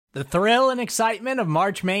The thrill and excitement of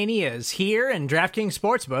March Mania is here, and DraftKings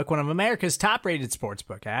Sportsbook, one of America's top-rated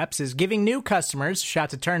sportsbook apps, is giving new customers a shot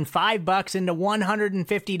to turn $5 into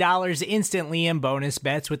 $150 instantly in bonus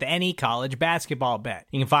bets with any college basketball bet.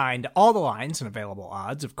 You can find all the lines and available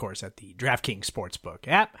odds, of course, at the DraftKings Sportsbook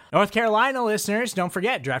app. North Carolina listeners, don't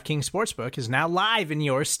forget, DraftKings Sportsbook is now live in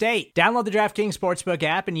your state. Download the DraftKings Sportsbook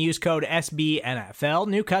app and use code SBNFL.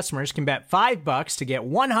 New customers can bet $5 to get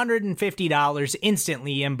 $150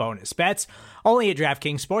 instantly in bonus bets, only at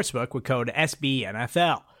DraftKings Sportsbook with code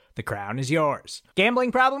SBNFL. The crown is yours.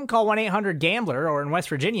 Gambling problem? Call 1-800-GAMBLER, or in West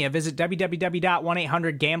Virginia, visit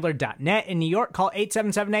www.1800gambler.net. In New York, call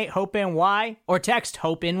 8778-HOPE-NY or text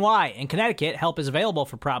HOPE-NY. In Connecticut, help is available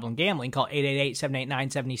for problem gambling. Call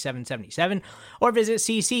 888-789-7777 or visit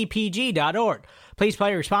ccpg.org. Please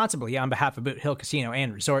play responsibly on behalf of Boot Hill Casino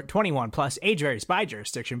and Resort. 21 plus, age varies by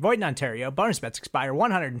jurisdiction. Void in Ontario. Bonus bets expire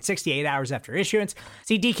 168 hours after issuance.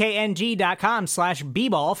 See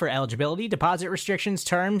dkng.com/bball for eligibility, deposit restrictions,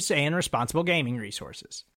 terms, and responsible gaming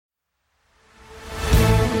resources.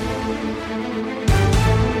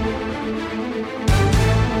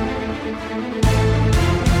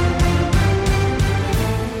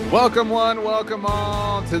 Welcome one, welcome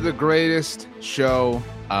all to the greatest show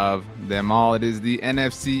of them all. It is the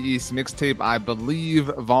NFC East Mixtape, I believe,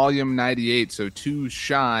 volume 98, so too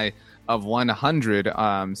shy of 100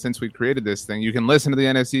 since we created this thing. You can listen to the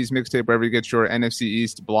NFC East Mixtape wherever you get your NFC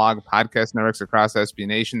East blog, podcast networks across SB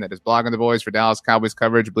Nation. That is Blogging the Boys for Dallas Cowboys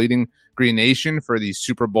coverage, Bleeding Green Nation for the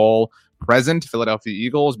Super Bowl present Philadelphia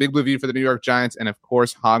Eagles, Big Blue V for the New York Giants, and of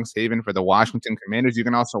course Hogs Haven for the Washington Commanders. You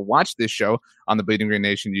can also watch this show on the Bleeding Green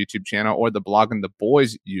Nation YouTube channel or the Blogging the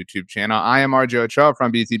Boys YouTube channel. I am RJ Ochoa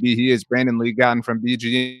from BTB. He is Brandon Lee Gotten from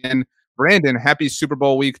BGN. Brandon, happy Super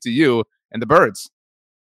Bowl week to you and the Birds.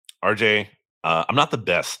 RJ, I'm not the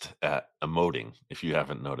best at emoting, if you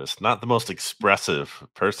haven't noticed. Not the most expressive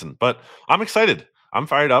person, but I'm excited. I'm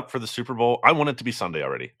fired up for the Super Bowl. I want it to be Sunday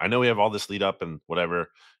already. I know we have all this lead up and whatever,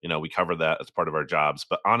 we cover that as part of our jobs.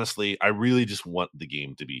 But honestly, I really just want the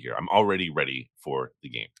game to be here. I'm already ready for the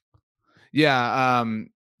game. Yeah.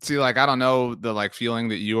 See, I don't know the feeling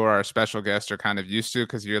that you or our special guest are kind of used to,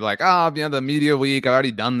 because you're the media week, I've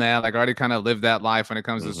already done that. I already kind of lived that life when it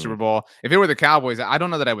comes to the Super Bowl. If it were the Cowboys, I don't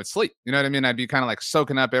know that I would sleep. You know what I mean? I'd be kind of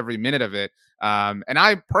soaking up every minute of it. And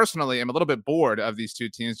I personally am a little bit bored of these two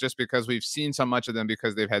teams just because we've seen so much of them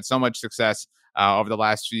because they've had so much success over the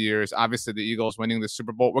last few years. Obviously, the Eagles winning the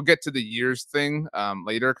Super Bowl. We'll get to the years thing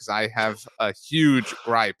later because I have a huge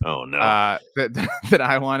gripe that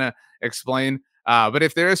I want to explain. But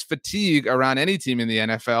if there is fatigue around any team in the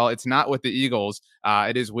NFL, it's not with the Eagles.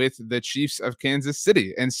 It is with the Chiefs of Kansas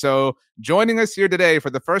City. And so joining us here today for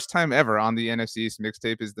the first time ever on the NFC East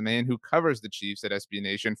Mixtape is the man who covers the Chiefs at SB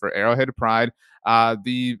Nation for Arrowhead Pride,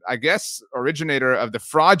 the originator of the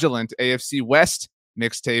fraudulent AFC West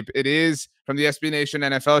Mixtape. It is from the SB Nation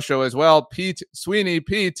NFL show as well, Pete Sweeney.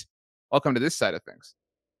 Pete, welcome to this side of things.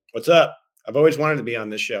 What's up? I've always wanted to be on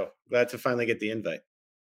this show. Glad to finally get the invite.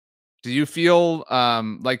 Do you feel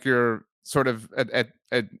like you're sort of at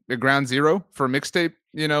ground zero for mixtape,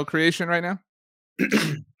 creation right now?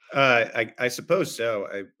 I suppose so.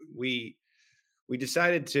 We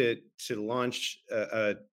decided to launch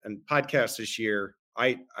a podcast this year.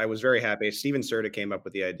 I was very happy. Steven Serta came up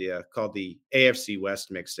with the idea called the AFC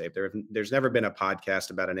West Mixtape. There's never been a podcast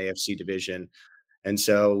about an AFC division. And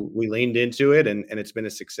so we leaned into it, and it's been a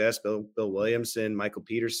success. Bill Williamson, Michael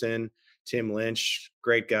Peterson, Tim Lynch,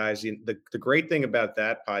 great guys. The great thing about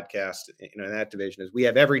that podcast, in that division, is we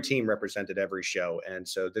have every team represented every show, and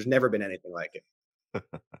so there's never been anything like it. All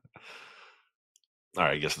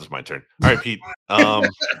right, I guess it's my turn. All right, Pete.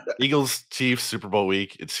 Eagles, Chiefs, Super Bowl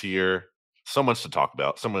week. It's here. So much to talk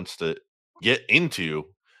about. So much to get into.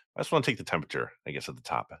 I just want to take the temperature, I guess, at the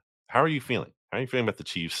top. How are you feeling? How are you feeling about the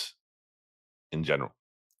Chiefs in general?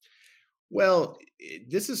 Well,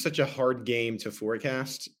 this is such a hard game to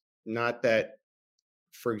forecast. Not that,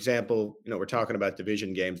 for example, we're talking about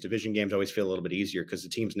division games. Division games always feel a little bit easier because the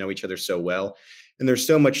teams know each other so well, and there's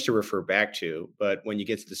so much to refer back to. But when you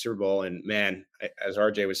get to the Super Bowl, and man, as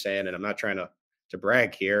RJ was saying, and I'm not trying to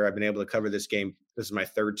brag here, I've been able to cover this game. This is my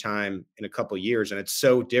third time in a couple of years, and it's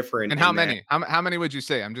so different. And how many? How many would you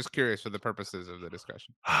say? I'm just curious for the purposes of the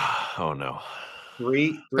discussion. Oh no,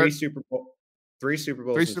 three Super Bowls. Three Super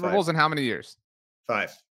Bowls in how many years?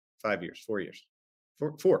 5 years, 4 years. 3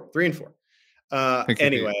 and 4.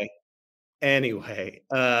 Anyway,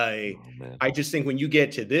 I just think when you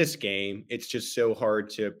get to this game, it's just so hard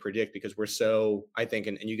to predict because we're so, I think,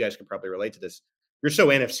 and you guys can probably relate to this, you're so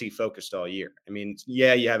NFC focused all year. I mean,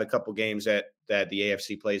 yeah, you have a couple games that the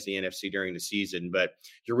AFC plays the NFC during the season, but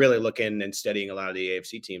you're really looking and studying a lot of the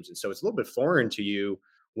AFC teams. And so it's a little bit foreign to you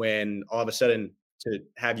when all of a sudden, to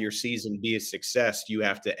have your season be a success, you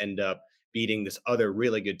have to end up beating this other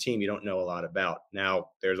really good team you don't know a lot about. Now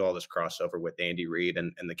there's all this crossover with Andy Reid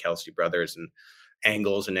and the Kelsey brothers and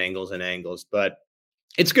angles and angles and angles, but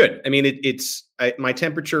it's good. I mean, my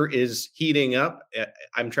temperature is heating up.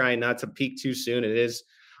 I'm trying not to peak too soon. It is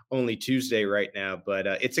only Tuesday right now, but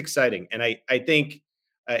it's exciting. And I think,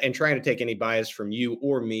 and trying to take any bias from you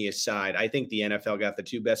or me aside, I think the NFL got the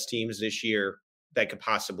two best teams this year that could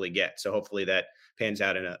possibly get. So hopefully that pans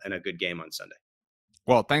out in a good game on Sunday.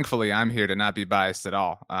 Well, thankfully, I'm here to not be biased at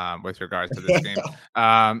all with regards to this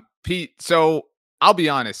game. Pete, so I'll be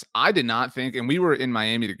honest, I did not think, and we were in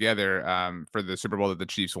Miami together for the Super Bowl that the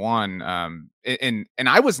Chiefs won, and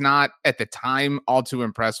I was not at the time all too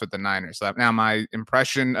impressed with the Niners. So now my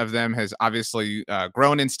impression of them has obviously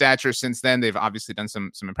grown in stature since then. They've obviously done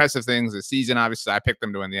some impressive things this season. Obviously, I picked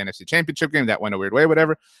them to win the NFC Championship game. That went a weird way,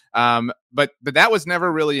 whatever. But that was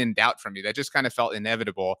never really in doubt for me. That just kind of felt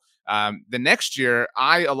inevitable. The next year,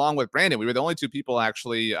 I, along with Brandon, we were the only two people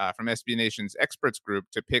actually from SB Nation's experts group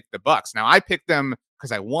to pick the Bucs. Now, I picked them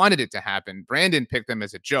because I wanted it to happen. Brandon picked them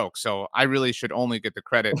as a joke, so I really should only get the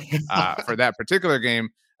credit for that particular game.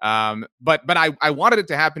 But I wanted it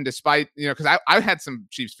to happen despite, because I had some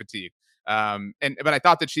Chiefs fatigue. But I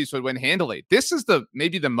thought the Chiefs would win handily. This is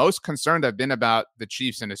maybe the most concerned I've been about the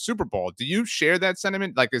Chiefs in a Super Bowl. Do you share that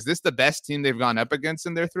sentiment? Like, is this the best team they've gone up against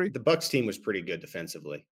in their three? The Bucs team was pretty good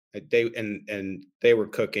defensively. They were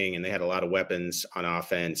cooking, and they had a lot of weapons on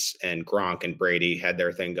offense, and Gronk and Brady had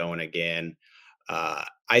their thing going again.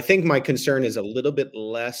 I think my concern is a little bit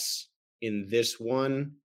less in this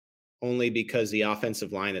one, only because the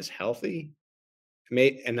offensive line is healthy.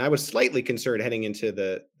 And I was slightly concerned heading into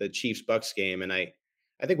the Chiefs Bucs game, and I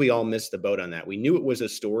think we all missed the boat on that. We knew it was a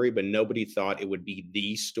story, but nobody thought it would be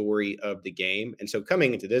the story of the game. And so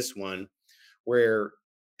coming into this one,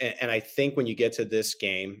 and I think when you get to this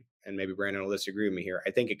game, and maybe Brandon will disagree with me here,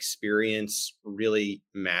 I think experience really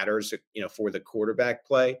matters, for the quarterback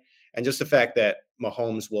play. And just the fact that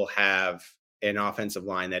Mahomes will have an offensive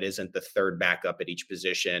line that isn't the third backup at each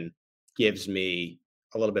position gives me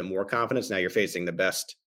a little bit more confidence. Now you're facing the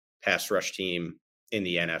best pass rush team in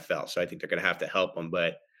the NFL, so I think they're going to have to help them.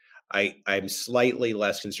 But I'm slightly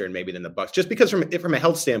less concerned maybe than the Bucs, just because from a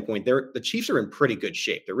health standpoint, the Chiefs are in pretty good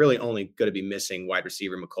shape. They're really only going to be missing wide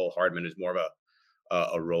receiver Mecole Hardman, who's more of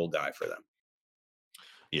a role guy for them.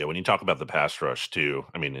 Yeah, when you talk about the pass rush too,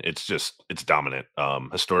 I mean, it's dominant.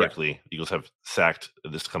 Historically, Eagles have sacked,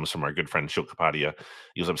 this comes from our good friend Shil Kapadia,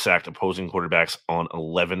 Eagles have sacked opposing quarterbacks on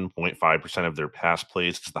 11.5% of their pass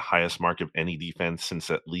plays. It's the highest mark of any defense since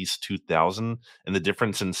at least 2000. And the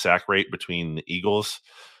difference in sack rate between the Eagles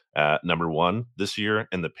at number 1 this year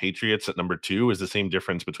and the Patriots at number 2 is the same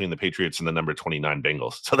difference between the Patriots and the number 29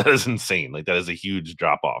 Bengals. So that is insane. Like, that is a huge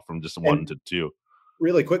drop off from just 1 to 2.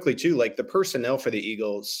 Really quickly too, like the personnel for the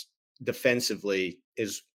Eagles defensively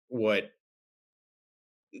is what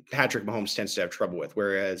Patrick Mahomes tends to have trouble with.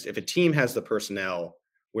 Whereas if a team has the personnel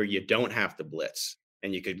where you don't have to blitz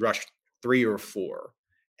and you could rush 3 or 4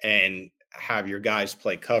 and have your guys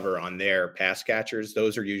play cover on their pass catchers,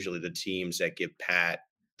 those are usually the teams that give Pat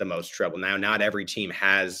the most trouble. Now, not every team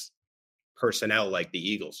has personnel like the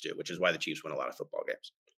Eagles do, which is why the Chiefs win a lot of football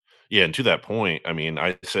games. Yeah, and to that point, I mean,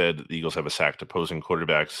 I said the Eagles have sacked opposing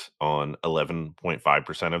quarterbacks on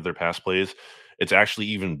 11.5% of their pass plays. It's actually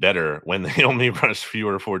even better when they only rush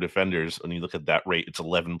fewer 4 defenders. When you look at that rate, it's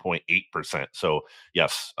 11.8%. So,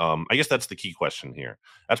 yes, I guess that's the key question here.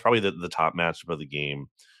 That's probably the top matchup of the game.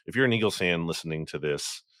 If you're an Eagles fan listening to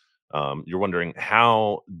this, you're wondering,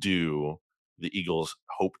 how do the Eagles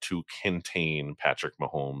hope to contain Patrick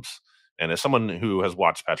Mahomes? And as someone who has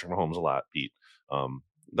watched Patrick Mahomes a lot, Pete,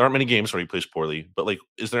 there aren't many games where he plays poorly, but like,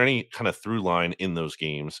 is there any kind of through line in those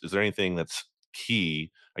games? Is there anything that's key,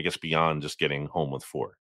 I guess, beyond just getting home with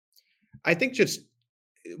 4? I think just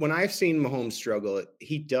when I've seen Mahomes struggle,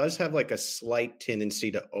 he does have like a slight tendency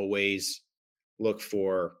to always look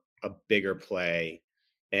for a bigger play.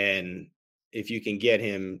 And if you can get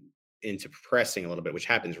him into pressing a little bit, which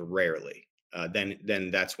happens rarely, then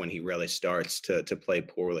that's when he really starts to play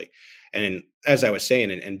poorly. And as I was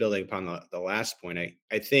saying, and building upon the last point,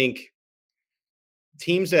 I think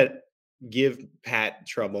teams that give Pat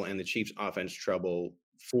trouble and the Chiefs offense trouble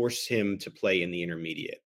force him to play in the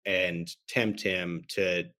intermediate and tempt him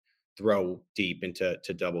to throw deep into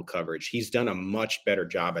double coverage. He's done a much better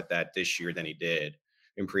job at that this year than he did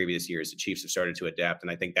in previous years. The Chiefs have started to adapt,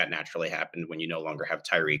 and I think that naturally happened when you no longer have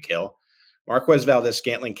Tyreek Hill. Marquez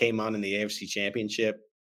Valdes-Scantling came on in the AFC Championship.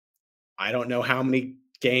 I don't know how many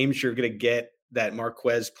games you're going to get that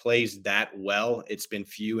Marquez plays that well. It's been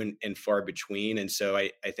few and far between. And so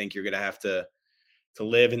I think you're going to have to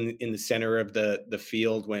live in the center of the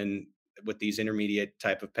field with these intermediate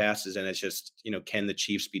type of passes. And it's just, can the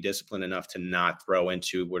Chiefs be disciplined enough to not throw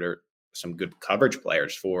into what are some good coverage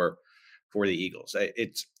players for the Eagles?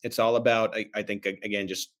 It's all about, I think, again,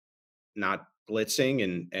 just not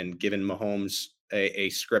blitzing and giving Mahomes a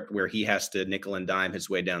script where he has to nickel and dime his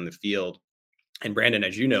way down the field. And Brandon,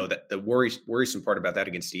 as you know, that the worrisome part about that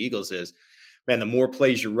against the Eagles is, man, the more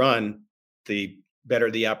plays you run, the better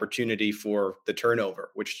the opportunity for the turnover,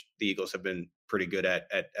 which the Eagles have been pretty good at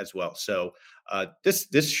as well. So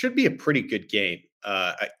this should be a pretty good game.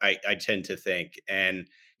 I tend to think, and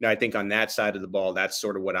I think on that side of the ball, that's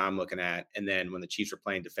sort of what I'm looking at. And then when the Chiefs are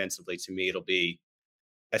playing defensively, to me, it'll be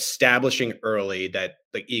establishing early that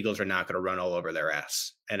the Eagles are not going to run all over their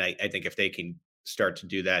ass. And I think if they can start to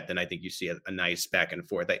do that, then I think you see a nice back and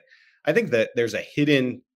forth. I think that there's a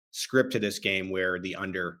hidden script to this game where the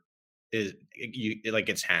under is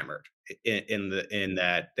gets hammered in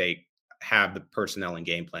that they have the personnel and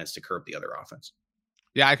game plans to curb the other offense.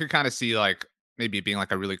 Yeah, I could kind of see maybe it being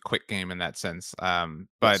a really quick game in that sense. But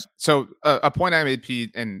Yes. So a point I made,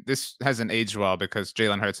 Pete, and this hasn't aged well because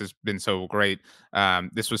Jalen Hurts has been so great.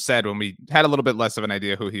 This was said when we had a little bit less of an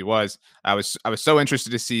idea who he was. I was so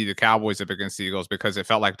interested to see the Cowboys up against the Eagles because it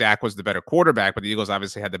felt like Dak was the better quarterback, but the Eagles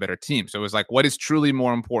obviously had the better team. So it was what is truly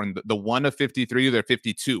more important, the 1 of 53 or the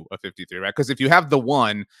 52 of 53, right? Because if you have the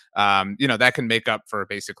 1, that can make up for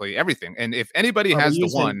basically everything. And if anybody has the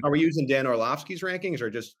 1, are we using Dan Orlovsky's rankings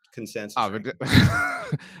or just consensus?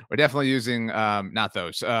 We're definitely using not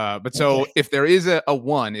those. But so if there is a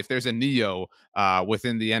 1, if there's a Neo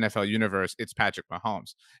within the NFL universe, it's Patrick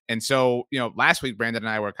Mahomes. And so, last week, Brandon and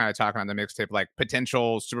I were kind of talking on the mixtape,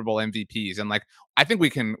 potential Super Bowl MVPs. And I think we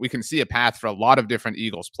can see a path for a lot of different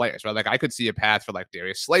Eagles players, right? I could see a path for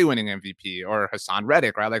Darius Slay winning MVP or Hassan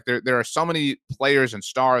Reddick, right? There are so many players and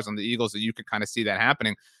stars on the Eagles that you could kind of see that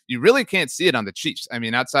happening. You really can't see it on the Chiefs. I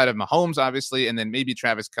mean, outside of Mahomes, obviously, and then maybe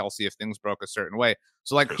Travis Kelce if things broke a certain way.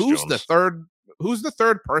 So who's the third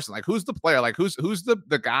person? Who's the player? Who's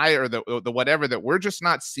the guy or the whatever that we're just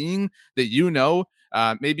not seeing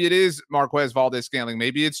that maybe it is Marquez Valdes-Scantling,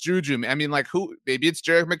 maybe it's Juju. I mean, who? Maybe it's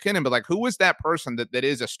Jerick McKinnon, but who is that person that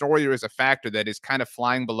is a story or is a factor that is kind of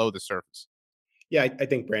flying below the surface? Yeah, I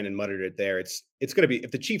think Brandon muttered it there. It's going to be,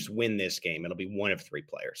 if the Chiefs win this game, it'll be one of 3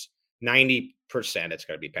 players. 90% it's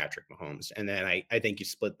going to be Patrick Mahomes, and then I think you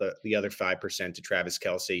split the other 5% to Travis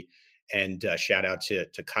Kelce. And shout out to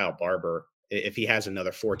Kyle Barber if he has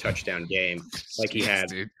another 4 touchdown game he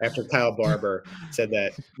had after Kyle Barber said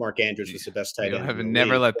that Mark Andrews was the best tight end. I have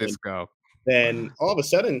never let this go. Then all of a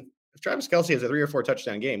sudden, if Travis Kelce has a 3 or 4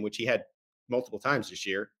 touchdown game, which he had multiple times this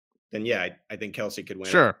year, then yeah, I think Kelce could win.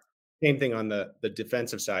 Sure. Same thing on the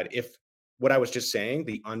defensive side. If what I was just saying,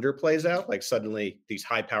 the under plays out, suddenly these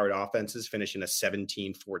high-powered offenses finish in a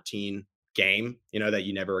 17-14 game, that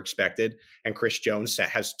you never expected. And Chris Jones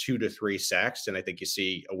has 2 to 3 sacks. And I think you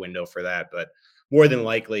see a window for that. But more than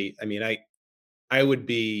likely, I mean, I would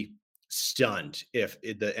be stunned if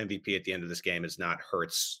the MVP at the end of this game is not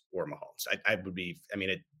Hurts or Mahomes. I would be,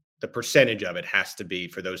 the percentage of it has to be,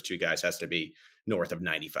 for those 2 guys, has to be north of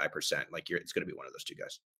 95%. It's going to be one of those 2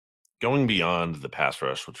 guys. Going beyond the pass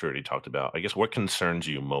rush, which we already talked about, I guess what concerns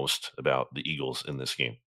you most about the Eagles in this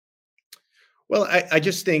game? Well, I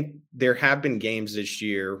just think there have been games this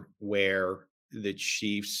year where the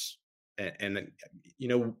Chiefs, and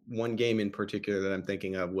one game in particular that I'm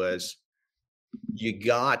thinking of was you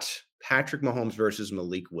got Patrick Mahomes versus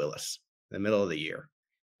Malik Willis in the middle of the year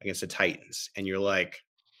against the Titans. And you're like,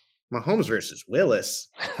 Mahomes versus Willis,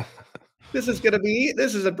 this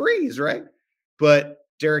is a breeze, right? But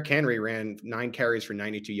Derrick Henry ran 9 carries for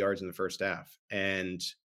 92 yards in the first half, and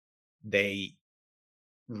they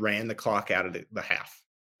ran the clock out of the half,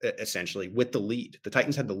 essentially, with the lead. The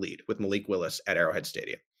Titans had the lead with Malik Willis at Arrowhead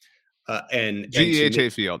Stadium. And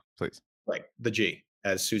GEHA Field, please. Right, the G,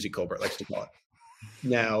 as Susie Colbert likes to call it.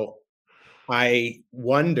 Now, I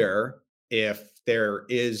wonder if there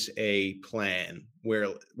is a plan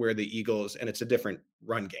where the Eagles, and it's a different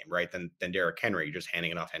run game, right, than Derrick Henry, you're just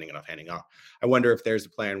handing it off. I wonder if there's a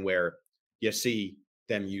plan where you see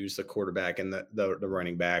them use the quarterback and the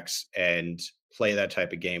running backs and play that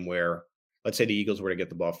type of game where, let's say the Eagles were to get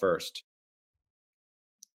the ball first,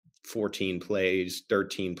 14 plays,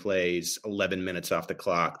 13 plays, 11 minutes off the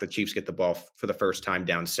clock. The Chiefs get the ball for the first time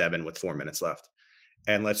down 7 with 4 minutes left.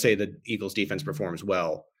 And let's say the Eagles defense performs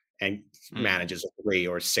well and manages a 3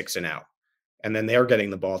 or 6 and out. and then they're getting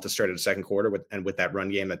the ball at the start of the second quarter with that run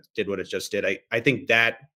game that did what it just did. I think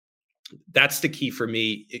that's the key for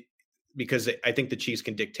me, because I think the Chiefs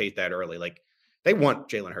can dictate that early. Like, they want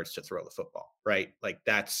Jalen Hurts to throw the football, right? Like,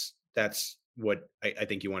 that's what I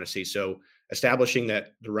think you want to see. So establishing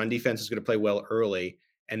that the run defense is going to play well early,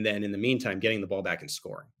 and then in the meantime, getting the ball back and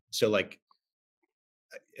scoring. So, like,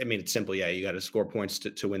 I mean, it's simple. Yeah, you got to score points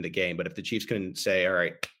to win the game. But if the Chiefs can say, all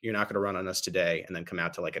right, you're not going to run on us today, and then come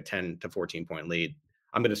out to like a 10 to 14 point lead,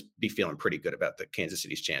 I'm going to be feeling pretty good about the Kansas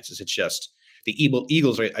City's chances. It's just the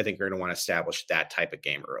Eagles, I think, are going to want to establish that type of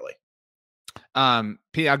game early.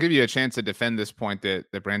 Pete, I'll give you a chance to defend this point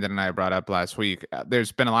that Brandon and I brought up last week.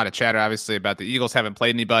 There's been a lot of chatter, obviously, about the Eagles haven't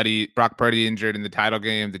played anybody. Brock Purdy injured in the title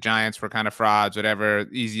game. The Giants were kind of frauds, whatever,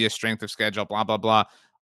 easiest strength of schedule, blah, blah, blah.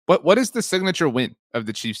 What is the signature win of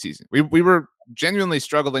the Chiefs season? We were genuinely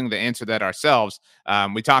struggling to answer that ourselves.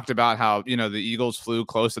 We talked about how, the Eagles flew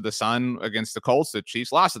close to the sun against the Colts. The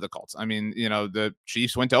Chiefs lost to the Colts. I mean, the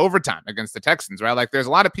Chiefs went to overtime against the Texans, right? Like, there's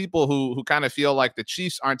a lot of people who kind of feel like the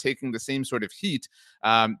Chiefs aren't taking the same sort of heat.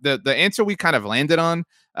 The answer we kind of landed on,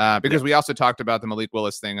 because we also talked about the Malik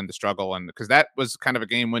Willis thing and the struggle, and because that was kind of a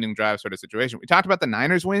game-winning drive sort of situation. We talked about the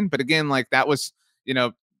Niners win, but again, like, that was,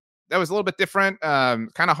 that was a little bit different. Kind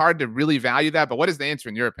of hard to really value that. But what is the answer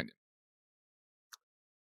in your opinion?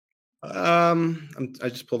 I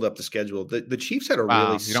just pulled up the schedule. The Chiefs had a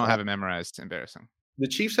really you don't have it memorized. Embarrassing. The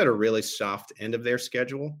Chiefs had a really soft end of their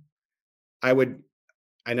schedule. I know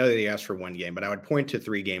that they asked for one game, but I would point to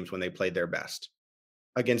 3 games when they played their best.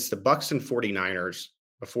 Against the Bucs and 49ers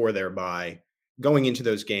before their bye. Going into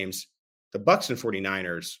those games, the Bucs and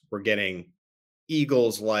 49ers were getting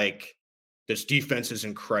Eagles like, this defense is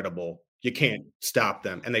incredible, you can't stop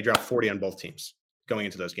them. And they dropped 40 on both teams going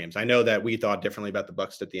into those games. I know that we thought differently about the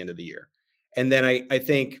Bucs at the end of the year. And then I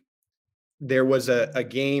think there was a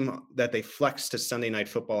game that they flexed to Sunday Night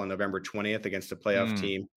Football on November 20th against a playoff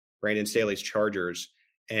team, Brandon Staley's Chargers.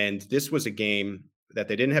 And this was a game that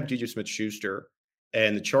they didn't have Juju Smith-Schuster,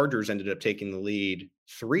 and the Chargers ended up taking the lead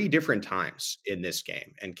 3 different times in this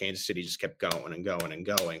game. And Kansas City just kept going and going and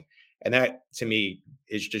going. And that, to me,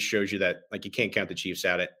 just shows you that, like, you can't count the Chiefs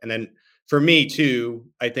out. And then for me, too,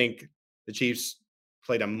 I think the Chiefs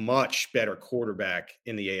played a much better quarterback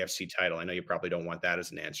in the AFC title. I know you probably don't want that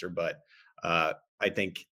as an answer, but I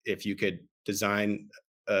think if you could design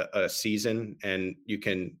a season and you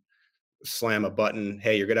can slam a button,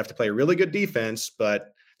 hey, you're going to have to play a really good defense,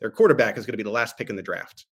 but their quarterback is going to be the last pick in the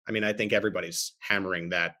draft. I mean, I think everybody's hammering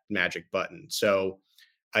that magic button. So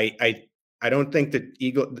I don't think that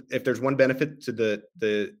if there's one benefit to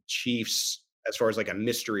the Chiefs as far as like a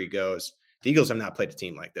mystery goes, the Eagles have not played a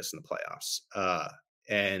team like this in the playoffs.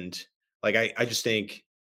 And like, I just think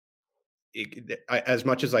as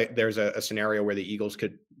much as there's a scenario where the Eagles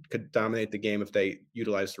could dominate the game if they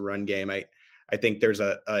utilize the run game, I think there's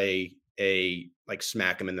a like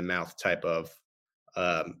smack them in the mouth type of,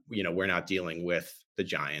 we're not dealing with the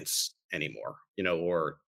Giants anymore,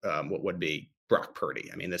 or what would be Brock Purdy.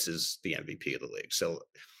 I mean, this is the MVP of the league. So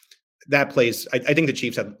that plays, I think the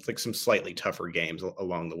Chiefs have like some slightly tougher games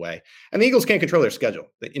along the way. And the Eagles can't control their schedule.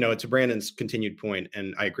 To Brandon's continued point,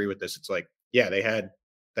 and I agree with this. It's like, yeah, they had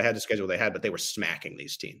the schedule they had, but they were smacking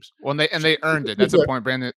these teams. Well, they earned it. That's the point,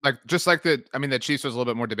 Brandon. Like, just like the Chiefs was a little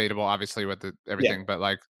bit more debatable, obviously, with everything. Yeah. But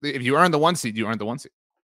like, if you earn the 1 seed, you earn the 1 seed.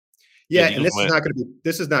 Yeah, and this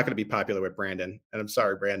is not going to be popular with Brandon, and I'm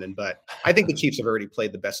sorry, Brandon, but I think the Chiefs have already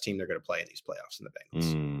played the best team they're going to play in these playoffs in the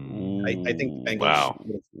Bengals. I think the Bengals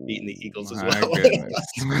would have beaten the Eagles as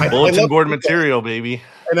well. Bulletin board material, baby.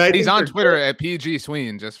 And he's on Twitter at PG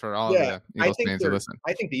Sween, just for all the Eagles fans to listen.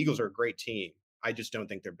 I think the Eagles are a great team. I just don't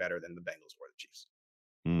think they're better than the Bengals or the Chiefs.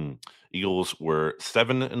 Eagles were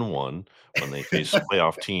 7-1 when they faced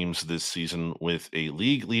playoff teams this season with a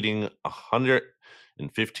league-leading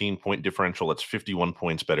 115-point differential. That's 51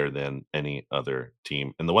 points better than any other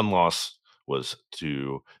team. And the one loss was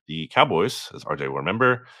to the Cowboys, as RJ will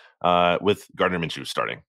remember, with Gardner Minshew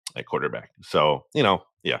starting at quarterback. So, I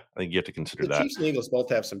think you have to consider that. The Chiefs and Eagles both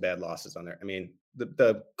have some bad losses on there. I mean,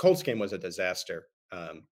 the Colts game was a disaster.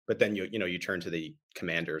 But then you turn to the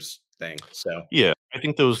Commanders thing. So yeah, I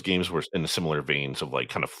think those games were in a similar veins of like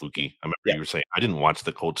kind of fluky. I remember you were saying, I didn't watch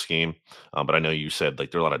the Colts game, but I know you said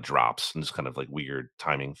like there are a lot of drops and just kind of like weird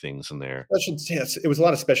timing things in there. It was a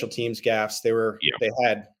lot of special teams gaffes. They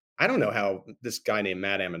had, I don't know how this guy named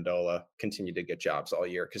Matt Amendola continued to get jobs all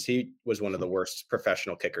year, because he was one of the worst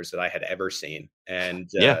professional kickers that I had ever seen. And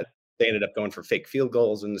they ended up going for fake field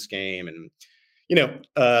goals in this game. And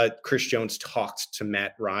Chris Jones talked to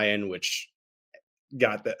Matt Ryan, which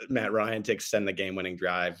got Matt Ryan to extend the game-winning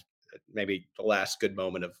drive. maybe the last good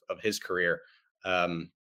moment of his career.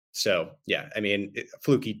 So yeah, I mean,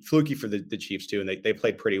 fluky for the Chiefs too, and they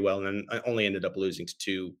played pretty well, and then only ended up losing to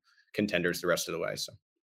 2 contenders the rest of the way. So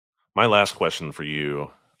My last question for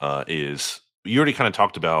you is: you already kind of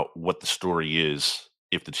talked about what the story is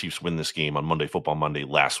if the Chiefs win this game on Monday Football Monday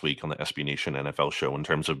last week on the SB Nation NFL show in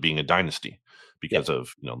terms of being a dynasty because yeah,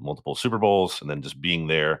 of multiple Super Bowls and then just being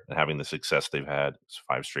there and having the success they've had. It's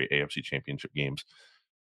 5 straight AFC Championship games.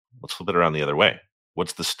 Let's flip it around the other way.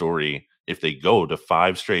 What's the story if they go to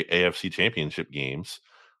 5 straight AFC Championship games?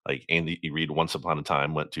 Like Andy Reid once upon a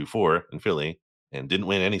time went 2-4 in Philly and didn't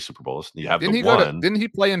win any Super Bowls. You have the one. Didn't he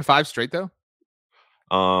play in 5 straight though?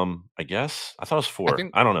 I guess I thought it was I 4.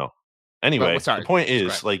 think. I don't know. Anyway, Sorry. the point Go is,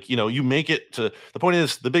 ahead. like, you make it to the point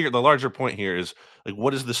is the larger point here is like,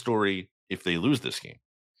 what is the story if they lose this game?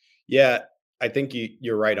 yeah, I think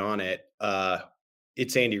you're right on it.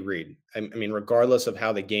 It's Andy Reid. I mean, regardless of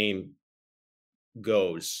how the game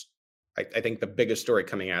goes, I think the biggest story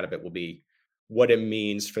coming out of it will be what it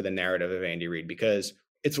means for the narrative of Andy Reid, because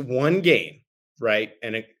it's one game, right?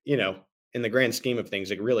 And in the grand scheme of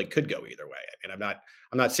things, it really could go either way. I mean,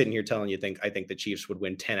 I'm not sitting here telling you I think the Chiefs would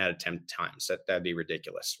win 10 out of 10 times. That'd be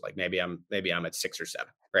ridiculous. Like maybe I'm at 6 or 7,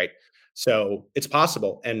 right? So it's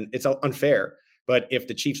possible and it's unfair. But if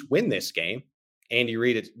the Chiefs win this game, Andy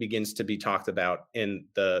Reid begins to be talked about in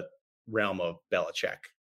the realm of Belichick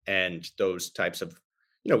and those types of,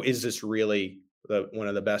 is this really one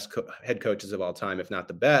of the best head coaches of all time, if not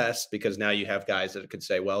the best? Because now you have guys that could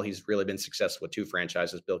say, well, he's really been successful with 2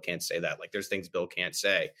 franchises. Bill can't say that. Like there's things Bill can't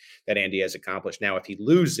say that Andy has accomplished. Now, if he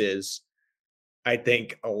loses, I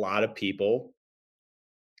think a lot of people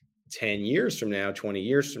 10 years from now, 20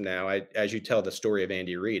 years from now, as you tell the story of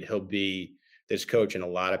Andy Reid, he'll be this coach. And a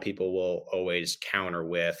lot of people will always counter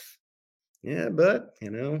with, yeah, but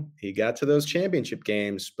he got to those championship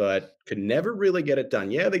games, but could never really get it done.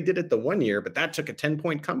 Yeah, they did it the one year, but that took a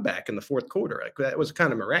 10-point comeback in the fourth quarter. Like that was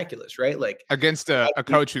kind of miraculous, right? Like Against a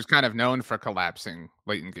coach who's kind of known for collapsing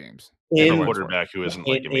late in games. And a in quarterback who isn't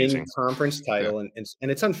like amazing. conference title, and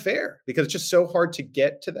it's unfair because it's just so hard to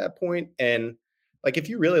get to that point. And like if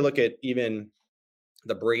you really look at even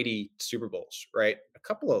the Brady Super Bowls, right? A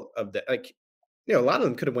couple of the a lot of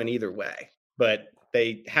them could have went either way, but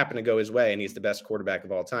they happen to go his way, and he's the best quarterback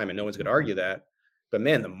of all time, and no one's going to argue that. But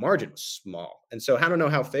man, the margin was small, and so I don't know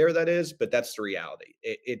how fair that is, but that's the reality.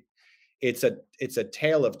 It's a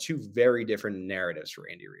tale of 2 very different narratives for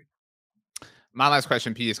Andy Reid. My last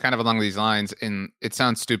question, P, is kind of along these lines, and it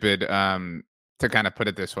sounds stupid to kind of put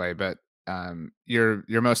it this way, but your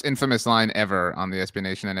most infamous line ever on the SB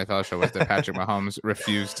Nation NFL show was that Patrick Mahomes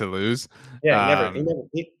refused to lose. Yeah,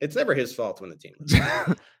 it's never his fault when the team loses.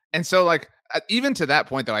 And so, like, even to that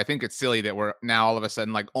point, though, I think it's silly that we're now all of a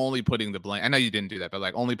sudden like only putting the blame. I know you didn't do that, but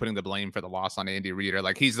like only putting the blame for the loss on Andy Reid, or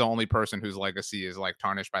like he's the only person whose legacy is like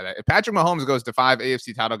tarnished by that. If Patrick Mahomes goes to 5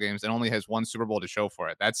 AFC title games and only has 1 Super Bowl to show for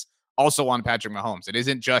it, that's also on Patrick Mahomes. It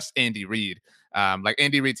isn't just Andy Reid. Like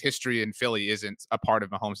Andy Reid's history in Philly isn't a part of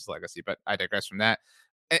Mahomes' legacy, but I digress from that.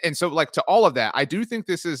 And so, like, to all of that, I do think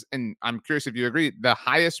this is, and I'm curious if you agree, the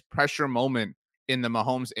highest pressure moment in the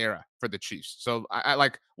Mahomes era for the Chiefs. So I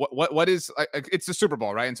like what is it's the Super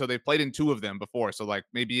Bowl, right? And so they've played in 2 of them before. So like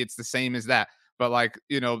maybe it's the same as that. But like,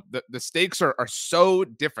 the stakes are so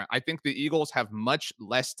different. I think the Eagles have much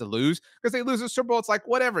less to lose because they lose the Super Bowl. It's like,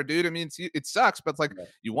 whatever, dude. I mean, it sucks, but it's like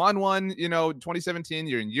you won one, 2017,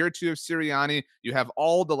 you're in year 2 of Sirianni. You have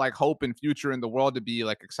all the like hope and future in the world to be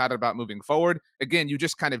like excited about moving forward. Again, you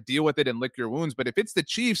just kind of deal with it and lick your wounds. But if it's the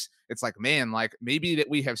Chiefs, it's like, man, like maybe that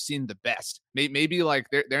we have seen the best. Maybe like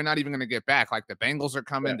they're not even going to get back. Like the Bengals are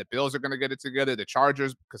coming, the Bills are going to get it together, the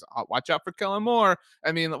Chargers, because watch out for Kellen Moore.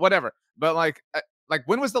 I mean, whatever. But like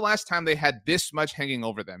when was the last time they had this much hanging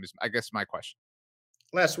over them? Is I guess my question.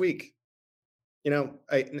 Last week, I'm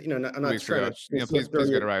not trying to. Please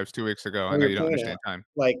get it right. It was 2 weeks ago. I know you don't understand time.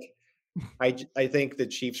 Like, I think the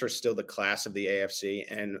Chiefs are still the class of the AFC,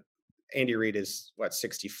 and Andy Reid is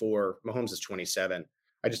 64. Mahomes is 27.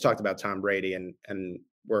 I just talked about Tom Brady, and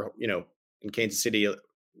we're in Kansas City, a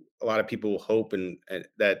lot of people hope and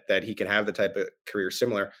that he can have the type of career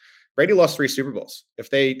similar. Brady lost 3 Super Bowls. If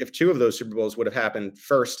 2 of those Super Bowls would have happened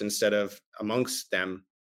first instead of amongst them,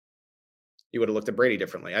 you would have looked at Brady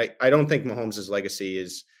differently. I don't think Mahomes' legacy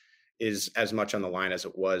is as much on the line as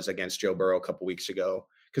it was against Joe Burrow a couple weeks ago.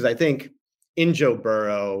 Because I think in Joe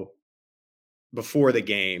Burrow, before the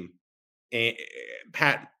game,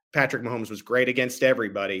 Patrick Mahomes was great against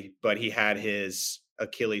everybody, but he had his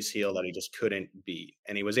Achilles heel that he just couldn't beat,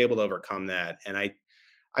 and he was able to overcome that. And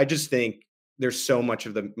I just think there's so much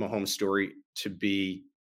of the Mahomes story to be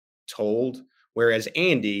told, whereas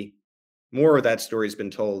Andy, more of that story's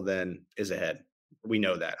been told than is ahead. We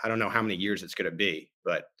know that. I don't know how many years it's going to be,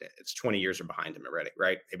 but it's 20 years are behind him already,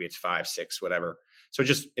 right? Maybe it's 5, 6, whatever. So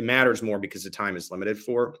it matters more because the time is limited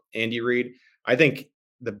for Andy Reid. I think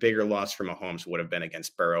the bigger loss for Mahomes would have been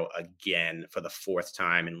against Burrow again for the 4th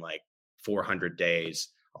time in like 400 days,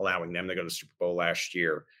 allowing them to go to the Super Bowl last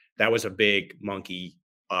year. That was a big monkey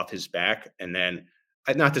off his back. And then,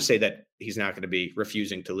 not to say that he's not going to be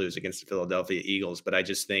refusing to lose against the Philadelphia Eagles, but I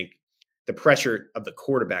just think the pressure of the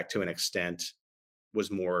quarterback to an extent was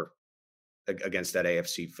more against that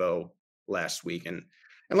AFC foe last week. And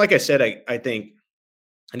like I said, I think,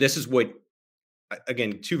 and this is what,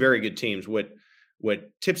 again, 2 very good teams. What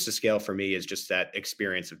tips the scale for me is just that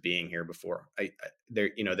experience of being here before. I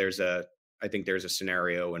think there's a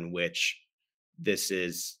scenario in which this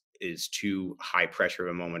is too high pressure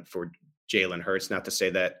of a moment for Jalen Hurts. Not to say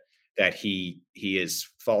that he is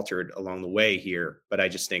faltered along the way here, but I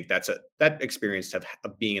just think that experience of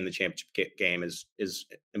being in the championship game is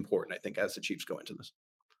important, I think, as the Chiefs go into this.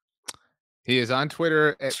 He is on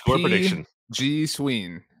Twitter at score prediction. G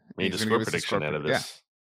Sween. Made a score prediction out of this.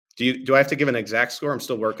 Yeah. Do I have to give an exact score? I'm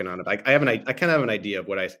still working on it. I kind of have an idea of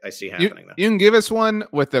what I see happening. You can give us one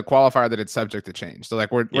with the qualifier that it's subject to change. So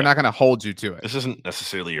like we're not going to hold you to it. This isn't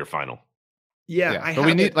necessarily your final. Yeah. But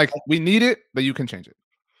we need it, but you can change it.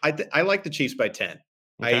 I like the Chiefs by 10.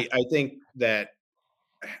 Okay. I think that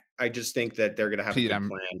I just think that they're going to have Pete, a good I'm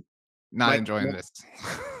plan. Not enjoying this.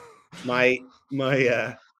 My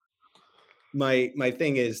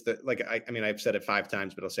thing is that, like, I mean, I've said it 5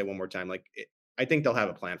 times, but I'll say one more time. Like, I think they'll have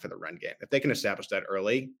a plan for the run game. If they can establish that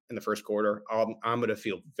early in the first quarter, I'm going to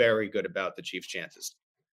feel very good about the Chiefs' chances.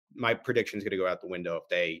 My prediction is going to go out the window if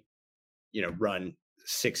they, run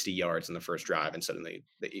 60 yards in the first drive and suddenly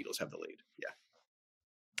the Eagles have the lead. Yeah.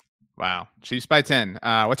 Wow. Chiefs by 10.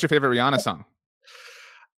 What's your favorite Rihanna song?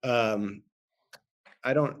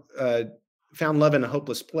 I don't Found Love in a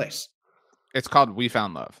Hopeless Place. It's called We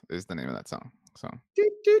Found Love is the name of that song. So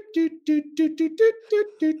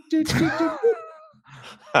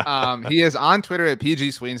he is on Twitter at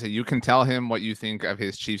PG Sween, so you can tell him what you think of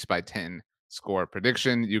his Chiefs by 10 score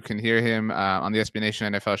prediction. You can hear him on the SB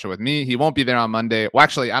Nation NFL show with me. He won't be there on Monday. Well,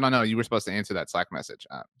 actually, I don't know. You were supposed to answer that Slack message.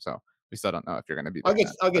 So we still don't know if you're going to be there.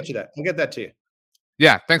 I'll get you that. I'll get that to you.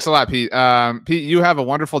 Yeah, thanks a lot, Pete. Pete, you have a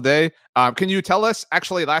wonderful day. Can you tell us,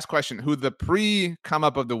 actually, last question, who the pre-come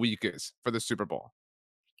up of the week is for the Super Bowl?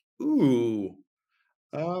 Ooh.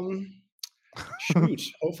 Shoot.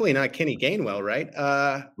 Hopefully not Kenny Gainwell, right?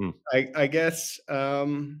 I guess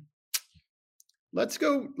let's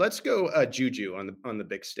go Juju on the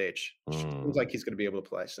big stage. Seems like he's going to be able to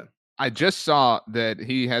play. So I just saw that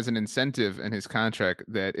he has an incentive in his contract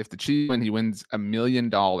that if the Chiefs win, he wins $1 million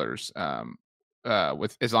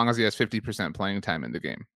with as long as he has 50% playing time in the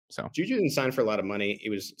game. So Juju didn't sign for a lot of money. He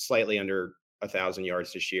was slightly under 1,000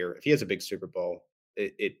 yards this year. If he has a big Super Bowl,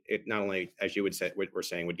 it not only, as you would say, what we're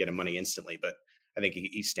saying, would get him money instantly, but I think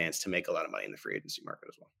he stands to make a lot of money in the free agency market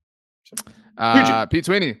as well. So, Pete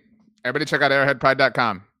Sweeney, everybody check out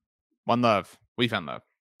arrowheadpride.com. One love. We found love.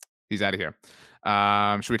 He's out of here.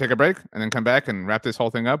 Should we take a break and then come back and wrap this whole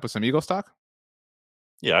thing up with some Eagles talk?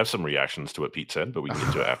 Yeah, I have some reactions to what Pete said, but we can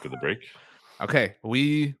get to it after the break. Okay,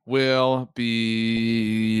 we will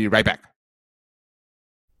be right back.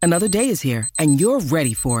 Another day is here, and you're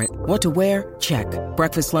ready for it. What to wear? Check.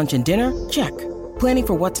 Breakfast, lunch, and dinner? Check. Planning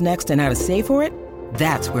for what's next and how to save for it?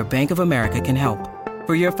 That's where Bank of America can help.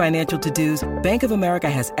 For your financial to-dos, Bank of America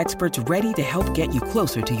has experts ready to help get you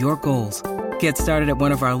closer to your goals. Get started at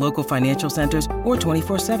one of our local financial centers or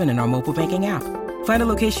 24/7 in our mobile banking app. Find a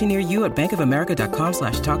location near you at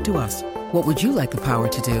bankofamerica.com/talktous. What would you like the power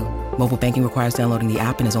to do? Mobile banking requires downloading the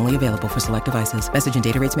app and is only available for select devices. Message and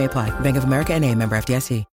data rates may apply. Bank of America NA, member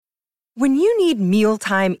FDIC. When you need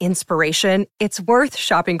mealtime inspiration, it's worth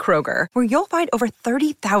shopping Kroger, where you'll find over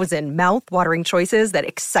 30,000 mouth-watering choices that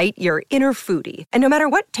excite your inner foodie. And no matter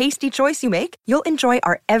what tasty choice you make, you'll enjoy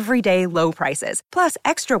our everyday low prices, plus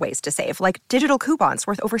extra ways to save, like digital coupons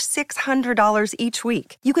worth over $600 each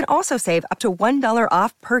week. You can also save up to $1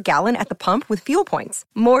 off per gallon at the pump with fuel points.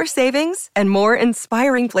 More savings and more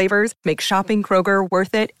inspiring flavors make shopping Kroger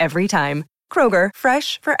worth it every time. Kroger,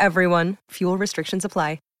 fresh for everyone. Fuel restrictions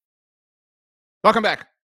apply. Welcome back.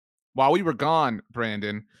 While we were gone,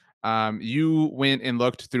 Brandon, you went and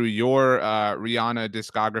looked through your Rihanna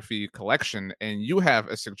discography collection, and you have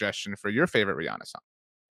a suggestion for your favorite Rihanna song.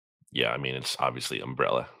 Yeah, I mean, it's obviously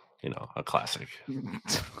Umbrella, a classic.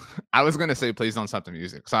 I was going to say, please don't stop the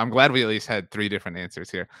music. So I'm glad we at least had 3 different answers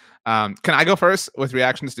here. Can I go first with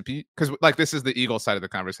reactions to Pete? Because this is the Eagles side of the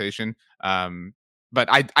conversation. But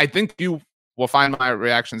I think you will find my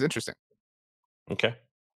reactions interesting. Okay.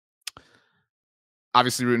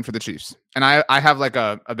 Obviously rooting for the Chiefs. And I have like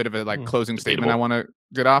a bit of a like closing statement I want to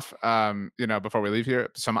get off, before we leave here.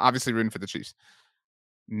 So I'm obviously rooting for the Chiefs.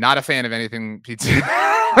 Not a fan of anything Pete said.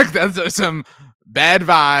 Like that's some bad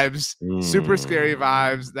vibes, super scary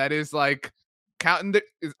vibes. That is like counting.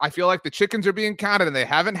 I feel like the chickens are being counted and they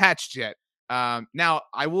haven't hatched yet. Now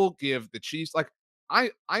I will give the Chiefs like I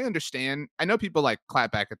understand. I know people like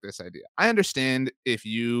clap back at this idea. I understand if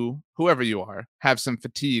you, whoever you are, have some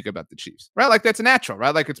fatigue about the Chiefs, right? Like that's natural,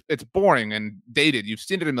 right? Like it's boring and dated. You've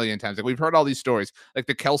seen it a million times. Like we've heard all these stories. Like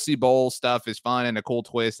the Kelsey Bowl stuff is fun and a cool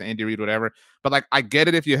twist, Andy Reid, whatever. But like I get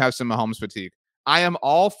it if you have some Mahomes fatigue. I am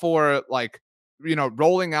all for like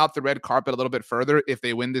rolling out the red carpet a little bit further if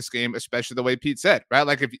they win this game, especially the way Pete said, right?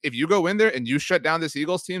 Like if you go in there and you shut down this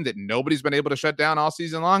Eagles team that nobody's been able to shut down all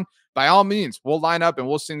season long, by all means, we'll line up and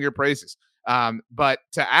we'll sing your praises. But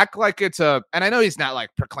to act like it's and I know he's not like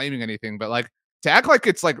proclaiming anything, but like to act like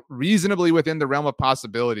it's like reasonably within the realm of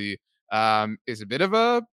possibility is a bit of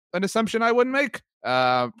an assumption I wouldn't make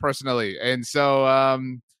personally. And so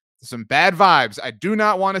some bad vibes. I do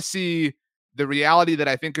not want to see the reality that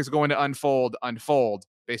I think is going to unfold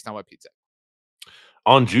based on what Pete said.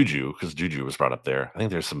 On Juju, because Juju was brought up there, I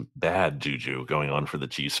think there's some bad juju going on for the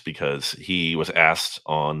Chiefs because he was asked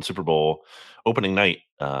on Super Bowl opening night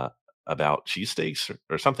about cheesesteaks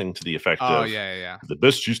or something to the effect of, yeah. The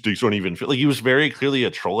best cheesesteaks aren't even like he was very clearly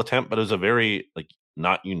a troll attempt, but it was a very like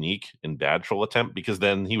not unique and bad troll attempt because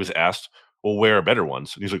then he was asked, well, where are better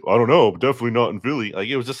ones? And he's like, I don't know, definitely not in Philly. Like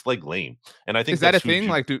it was just like lame. And I think is that a thing?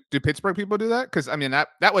 Like, do Pittsburgh people do that? Because I mean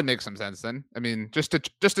that would make some sense then. I mean, just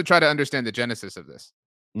to try to understand the genesis of this.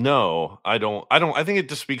 No, I don't. I think it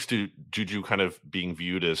just speaks to Juju kind of being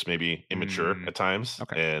viewed as maybe immature at times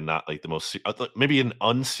and not like the most maybe an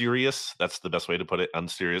unserious. That's the best way to put it.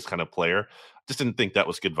 Unserious kind of player. Just didn't think that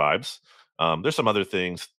was good vibes. There's some other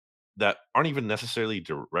things that aren't even necessarily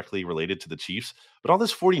directly related to the Chiefs, but all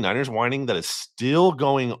this 49ers whining that is still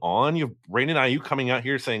going on. You have Brandon Ayuk coming out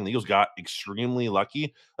here saying the Eagles got extremely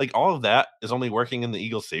lucky. Like all of that is only working in the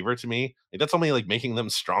Eagles' favor to me. Like that's only like making them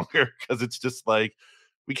stronger because it's just like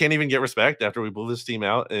we can't even get respect after we blew this team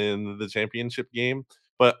out in the championship game.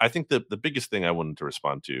 But I think the biggest thing I wanted to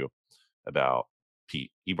respond to about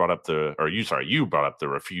Pete, you brought up you brought up the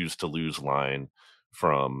refuse to lose line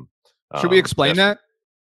from. Should we explain that?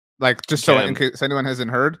 Like, just so in case anyone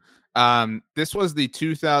hasn't heard, this was the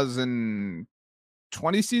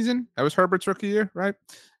 2020 season. That was Herbert's rookie year, right?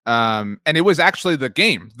 And it was actually the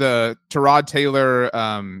game, the Tyrod Taylor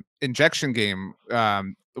injection game,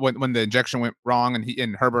 when the injection went wrong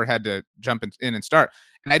and Herbert had to jump in and start.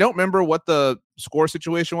 And I don't remember what the score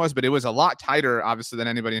situation was, but it was a lot tighter, obviously, than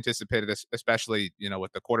anybody anticipated, especially,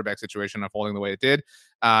 with the quarterback situation unfolding the way it did.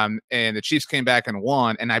 And the Chiefs came back and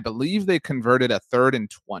won. And I believe they converted a 3rd and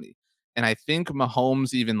 20. And I think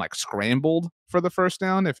Mahomes even like scrambled for the first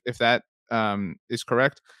down, if that is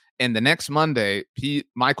correct. And the next Monday,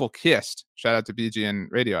 Michael Kist, shout out to BGN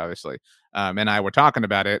Radio, obviously, and I were talking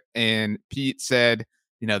about it. And Pete said,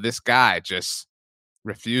 this guy just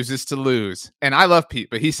refuses to lose. And I love Pete,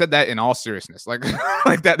 but he said that in all seriousness. Like,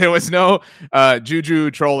 like that there was no Juju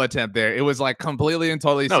troll attempt there. It was like completely and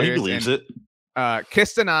totally serious. No, he believes it.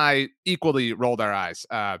 Kist and I equally rolled our eyes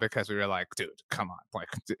because we were like, dude, come on. Like,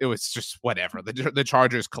 it was just whatever. The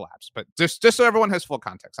Chargers collapsed. But just so everyone has full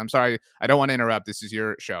context. I'm sorry. I don't want to interrupt. This is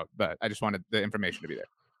your show, but I just wanted the information to be there.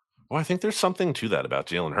 Well, I think there's something to that about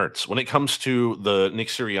Jalen Hurts. When it comes to the Nick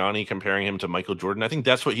Sirianni comparing him to Michael Jordan, I think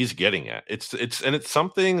that's what he's getting at. It's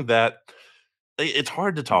something that it's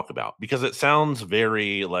hard to talk about because it sounds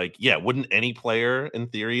very like, yeah, wouldn't any player in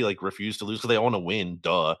theory like refuse to lose because they want to win,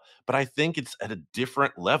 duh. But I think it's at a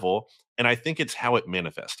different level, and I think it's how it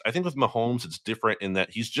manifests. I think with Mahomes, it's different in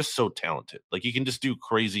that he's just so talented. Like he can just do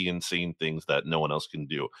crazy, insane things that no one else can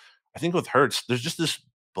do. I think with Hurts, there's just this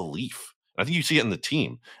belief. I think you see it in the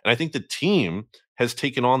team. And I think the team has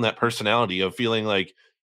taken on that personality of feeling like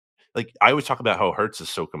I always talk about how Hurts is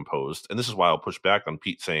so composed. And this is why I'll push back on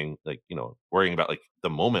Pete saying, like, worrying about like the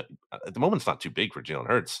moment. The moment's not too big for Jalen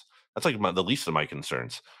Hurts. That's like the least of my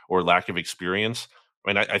concerns or lack of experience.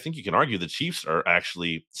 I mean, I think you can argue the Chiefs are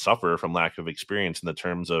actually suffer from lack of experience in the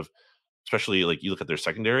terms of, especially like you look at their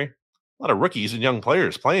secondary, a lot of rookies and young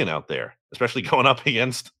players playing out there, especially going up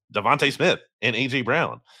against Devontae Smith and AJ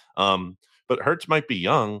Brown. But Hurts might be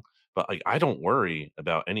young, but I don't worry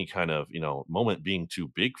about any kind of moment being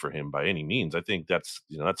too big for him by any means. I think that's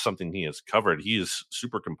that's something he has covered. He is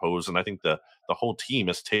super composed, and I think the whole team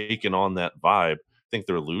has taken on that vibe. I think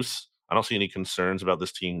they're loose. I don't see any concerns about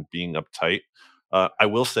this team being uptight. I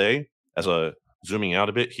will say, as a zooming out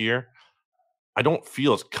a bit here, I don't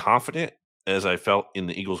feel as confident as I felt in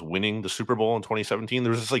the Eagles winning the Super Bowl in 2017.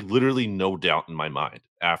 There was just like literally no doubt in my mind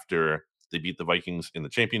after they beat the Vikings in the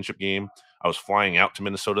championship game. I was flying out to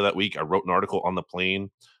Minnesota that week. I wrote an article on the plane,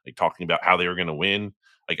 like talking about how they were going to win.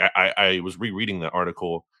 Like I was rereading that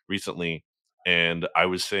article recently, and I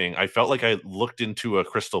was saying I felt like I looked into a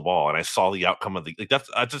crystal ball and I saw the outcome of the like that's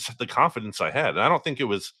just the confidence I had. And I don't think it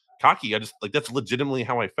was cocky. I just like that's legitimately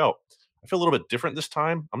how I felt. I feel a little bit different this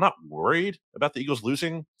time. I'm not worried about the Eagles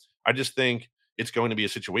losing. I just think it's going to be a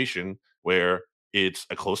situation where it's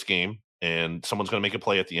a close game and someone's going to make a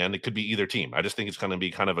play at the end. It could be either team. I just think it's going to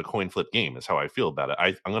be kind of a coin flip game is how I feel about it.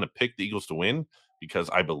 I'm going to pick the Eagles to win because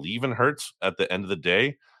I believe in Hurts at the end of the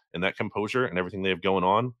day and that composure and everything they have going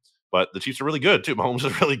on. But the Chiefs are really good too. Mahomes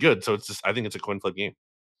is really good. So it's just, I think it's a coin flip game.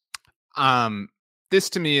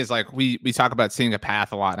 This to me is like, we talk about seeing a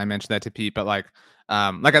path a lot. And I mentioned that to Pete, but like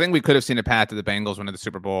I think we could have seen a path to the Bengals winning the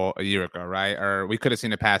Super Bowl a year ago, right? Or we could have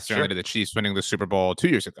seen a path certainly to the Chiefs winning the Super Bowl 2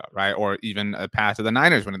 years ago, right? Or even a path to the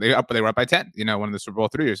Niners when they were up by 10, winning the Super Bowl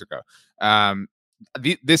 3 years ago.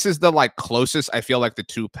 This is the like closest I feel like the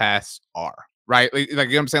two paths are, right? Like you know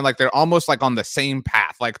what I'm saying? Like they're almost like on the same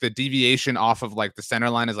path. Like the deviation off of like the center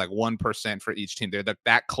line is like 1% for each team. They're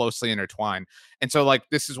that closely intertwined. And so like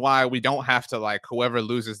this is why we don't have to like whoever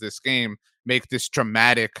loses this game make this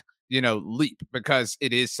dramatic leap because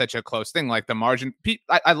it is such a close thing. Like the margin, Pete,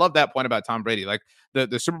 I love that point about Tom Brady. Like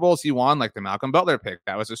the Super Bowls he won, like the Malcolm Butler pick,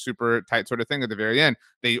 that was a super tight sort of thing at the very end.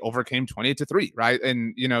 They overcame 20-3, right?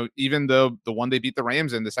 And even though the one they beat the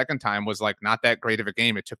Rams in the second time was like not that great of a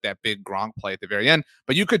game, it took that big Gronk play at the very end.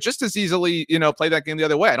 But you could just as easily, play that game the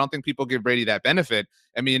other way. I don't think people give Brady that benefit.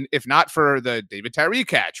 I mean, if not for the David Tyree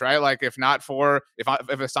catch, right? Like if not for if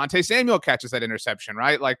Asante Samuel catches that interception,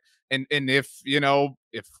 right? Like and if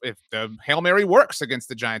if the Hail Mary works against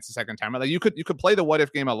the Giants the second time, like you could play the what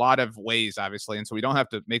if game a lot of ways, obviously, and so we don't have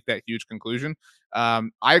to make that huge conclusion. I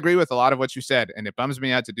agree with a lot of what you said, and it bums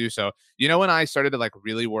me out to do so. When I started to like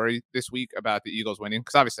really worry this week about the Eagles winning,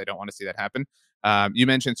 because obviously I don't want to see that happen. You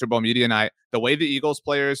mentioned Super Bowl media night. The way the Eagles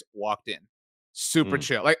players walked in, super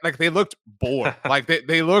chill. Like they looked bored. Like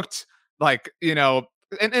they looked like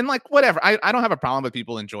and like whatever. I don't have a problem with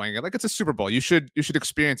people enjoying it. Like it's a Super Bowl. You should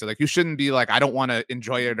experience it. Like you shouldn't be like, I don't want to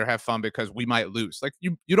enjoy it or have fun because we might lose. Like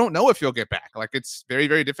you don't know if you'll get back. Like it's very,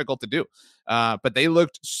 very difficult to do. But they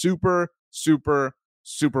looked super, super,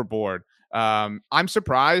 super bored. I'm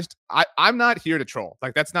surprised. I'm not here to troll.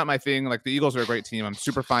 Like that's not my thing. Like the Eagles are a great team. I'm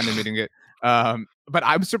super fine admitting it. But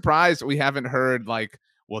I'm surprised we haven't heard like,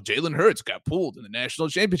 well, Jalen Hurts got pulled in the national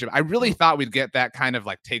championship. I really thought we'd get that kind of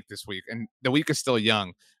like take this week, and the week is still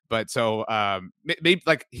young. But so maybe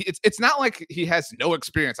like it's not like he has no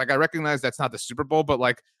experience. Like I recognize that's not the Super Bowl, but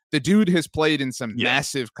like the dude has played in some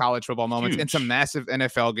massive college football moments and some massive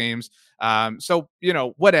NFL games. So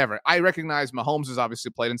whatever. I recognize Mahomes has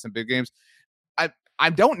obviously played in some big games. I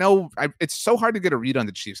don't know. It's so hard to get a read on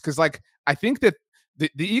the Chiefs because like I think that. The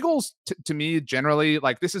Eagles, to me, generally,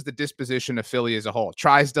 like this is the disposition of Philly as a whole,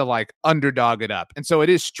 tries to like underdog it up. And so it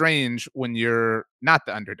is strange when you're not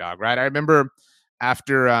the underdog, right? I remember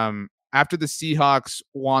after the Seahawks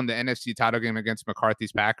won the NFC title game against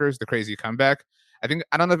McCarthy's Packers, the crazy comeback. I don't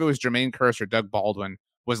know if it was Jermaine Kearse or Doug Baldwin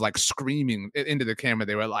was like screaming into the camera.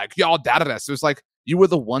 They were like, y'all doubted us. It was like, you were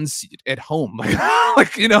the 1 seed at home.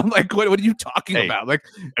 Like, what are you talking about? Like,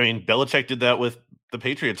 I mean, Belichick did that with the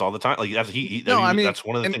Patriots all the time. Like that's that's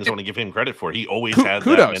one of the things I want to give him credit for. He always had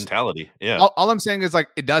that mentality. Yeah. All I'm saying is like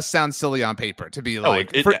it does sound silly on paper to be like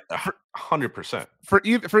 100% for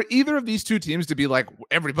either of these two teams to be like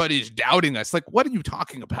everybody's doubting us. Like what are you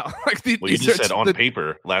talking about? Like you just said on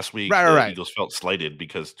paper last week. Right. Eagles felt slighted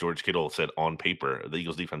because George Kittle said on paper the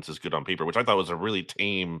Eagles defense is good on paper, which I thought was a really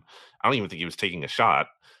tame. I don't even think he was taking a shot.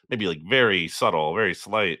 Maybe like very subtle, very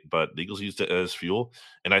slight, but the Eagles used it as fuel.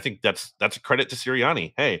 And I think that's a credit to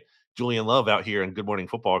Sirianni. Hey, Julian Love out here in Good Morning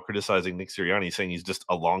Football criticizing Nick Sirianni, saying he's just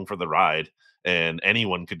along for the ride and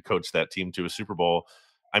anyone could coach that team to a Super Bowl.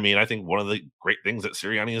 I mean, I think one of the great things that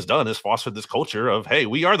Sirianni has done is fostered this culture of, hey,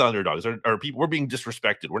 we are the underdogs, or people, we're being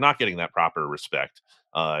disrespected. We're not getting that proper respect.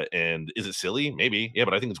 And is it silly? Maybe. Yeah,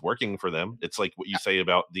 but I think it's working for them. It's like what you say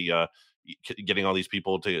about the getting all these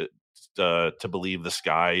people to believe the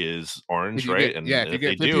sky is orange, right? If you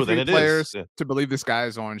get 53 players to believe the sky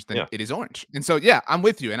is orange, then it is orange. And so, I'm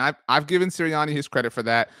with you. And I've given Sirianni his credit for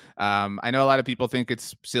that. I know a lot of people think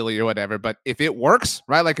it's silly or whatever, but if it works,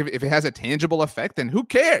 right? Like if it has a tangible effect, then who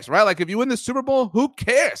cares, right? Like if you win the Super Bowl, who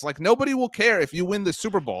cares? Like nobody will care if you win the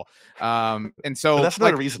Super Bowl. And so but that's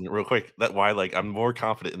another reason, real quick, that why like I'm more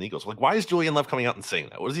confident in the Eagles. Like why is Julian Love coming out and saying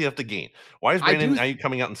that? What does he have to gain? Why is Brandon Ayuk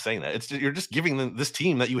coming out and saying that? It's just, you're just giving this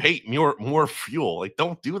team that you hate more fuel. Like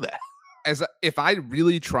don't do that. if I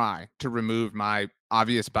really try to remove my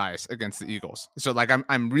obvious bias against the Eagles, so like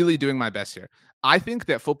I'm really doing my best here. I think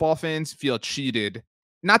that football fans feel cheated.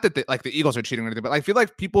 Not that like the Eagles are cheating or anything, but I feel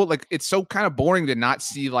like people like it's so kind of boring to not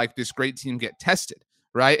see like this great team get tested,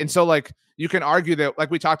 right? And so like you can argue that like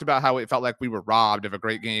we talked about how it felt like we were robbed of a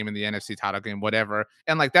great game in the NFC title game, whatever,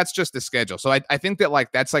 and like that's just the schedule. So I think that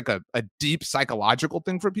like that's like a deep psychological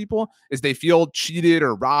thing for people is they feel cheated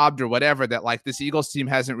or robbed or whatever, that like this Eagles team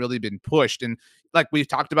hasn't really been pushed. And like we've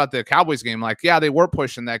talked about the Cowboys game, like, yeah, they were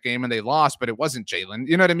pushed in that game and they lost, but it wasn't Jalen.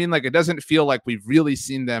 You know what I mean? Like it doesn't feel like we've really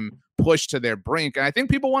seen them pushed to their brink. And I think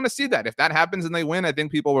people want to see that. If that happens and they win, I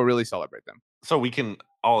think people will really celebrate them. So we can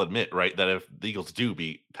all admit, right, that if the Eagles do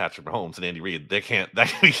beat Patrick Mahomes and Andy Reid, we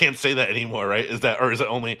can't say that anymore, right? Is it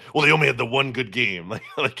only, well, they only had the one good game?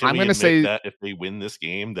 Like can I'm we going to admit say that if they win this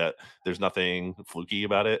game, that there's nothing fluky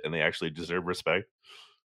about it and they actually deserve respect?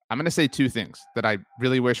 I'm going to say two things that I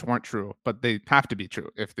really wish weren't true, but they have to be true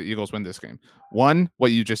if the Eagles win this game. One,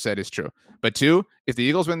 what you just said is true. But two, if the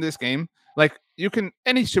Eagles win this game, like you can,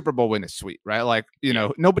 any Super Bowl win is sweet, right? Like, you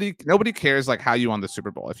know, nobody cares like how you won the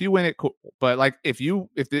Super Bowl. If you win it, cool. But like if the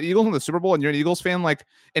Eagles win the Super Bowl and you're an Eagles fan, like,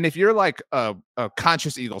 and if you're like a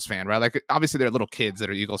conscious Eagles fan, right? Like obviously there are little kids that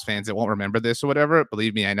are Eagles fans that won't remember this or whatever.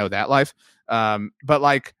 Believe me, I know that life. But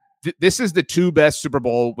like, this is the two best Super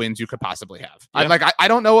Bowl wins you could possibly have. Yeah. I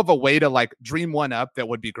don't know of a way to like dream one up that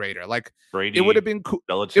would be greater. Like Brady, it would have been cool.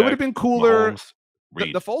 Belichick, it would have been cooler. Mahomes,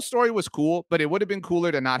 The full story was cool, but it would have been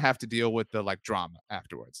cooler to not have to deal with the like drama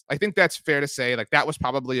afterwards. I think that's fair to say. Like that was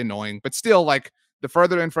probably annoying, but still, like the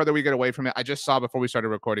further and further we get away from it. I just saw before we started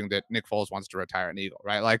recording that Nick Foles wants to retire an Eagle,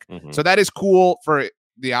 right? Like, so that is cool for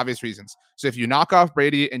the obvious reasons. So if you knock off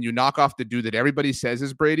Brady and you knock off the dude that everybody says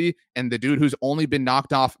is Brady and the dude who's only been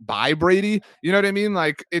knocked off by Brady, you know what I mean?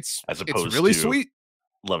 Like it's really sweet.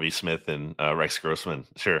 Lovie Smith and Rex Grossman.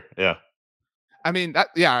 Sure. Yeah. I mean, that,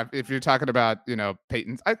 yeah, if you're talking about, you know,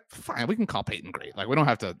 Peyton, fine, we can call Peyton great. Like, we don't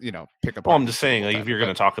have to, you know, pick up. Well, I'm just saying, like, if you're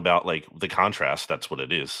going to talk about, like, the contrast, that's what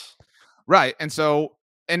it is. Right. And so,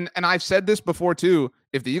 and I've said this before, too.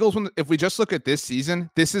 If the Eagles, if we just look at this season,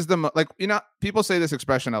 this is like, you know, people say this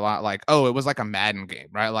expression a lot, like, oh, it was like a Madden game,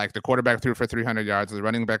 right? Like the quarterback threw for 300 yards, the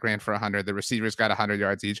running back ran for 100, the receivers got 100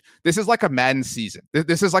 yards each. This is like a Madden season.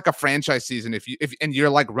 This is like a franchise season. And you're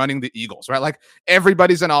like running the Eagles, right? Like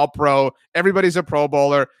everybody's an all-pro, everybody's a Pro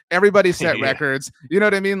Bowler, everybody set records. You know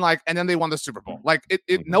what I mean? Like, and then they won the Super Bowl. Like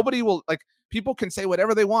nobody will like. People can say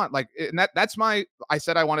whatever they want. Like, and that's I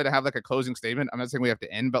said I wanted to have like a closing statement. I'm not saying we have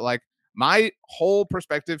to end, but like my whole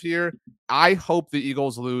perspective here, I hope the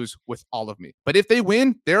Eagles lose with all of me. But if they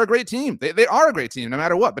win, they're a great team. They are a great team no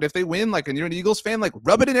matter what. But if they win, like, and you're an Eagles fan, like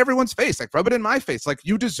rub it in everyone's face, like rub it in my face. Like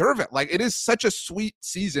you deserve it. Like it is such a sweet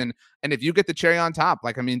season. And if you get the cherry on top,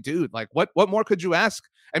 like, I mean, dude, like what more could you ask?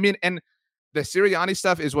 I mean, and the Sirianni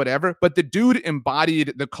stuff is whatever, but the dude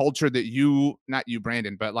embodied the culture that not you,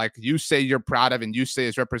 Brandon, but like you say you're proud of and you say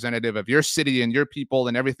is representative of your city and your people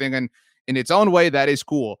and everything. And in its own way, that is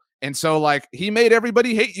cool. And so like he made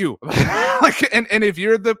everybody hate you. Like, and if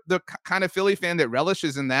you're the kind of Philly fan that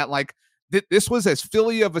relishes in that, like this was as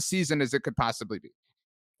Philly of a season as it could possibly be.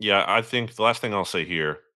 Yeah, I think the last thing I'll say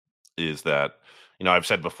here is that, you know, I've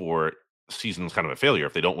said before, season's kind of a failure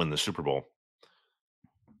if they don't win the Super Bowl.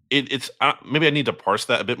 It's maybe I need to parse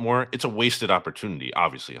that a bit more. It's a wasted opportunity,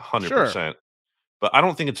 obviously, 100%. Sure. But I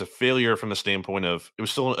don't think it's a failure from the standpoint of it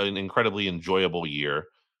was still an incredibly enjoyable year.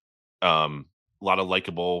 A lot of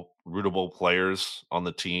likable, rootable players on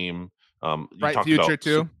the team. You talked future about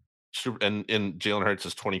too. And Jalen Hurts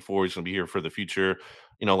is 24. He's going to be here for the future.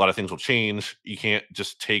 You know, a lot of things will change. You can't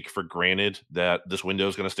just take for granted that this window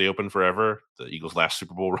is going to stay open forever. The Eagles' last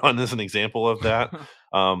Super Bowl run is an example of that.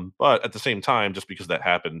 But at the same time, just because that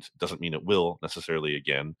happened doesn't mean it will necessarily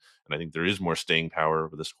again. And I think there is more staying power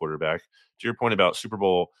with this quarterback. To your point about Super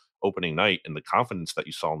Bowl opening night and the confidence that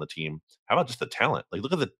you saw in the team, how about just the talent? Like,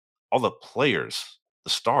 look at all the players,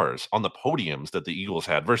 the stars on the podiums that the Eagles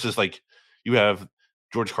had versus like you have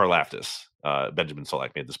George Karlaftis. Benjamin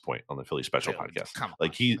Solak made this point on the Philly Special podcast.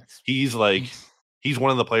 Like he's like he's one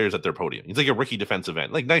of the players at their podium. He's like a rookie defensive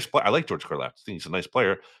end. Like nice player. I like George Karlaftis. I think he's a nice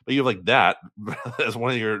player. But you have like that as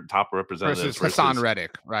one of your top representatives versus Hassan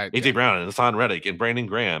Reddick, right? AJ Brown and Hassan Reddick and Brandon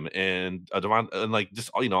Graham and Devon and like just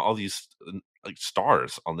all these like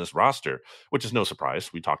stars on this roster, which is no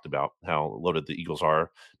surprise. We talked about how loaded the Eagles are.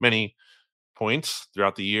 Many points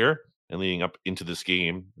throughout the year and leading up into this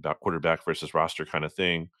game about quarterback versus roster kind of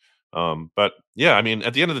thing. But yeah, I mean,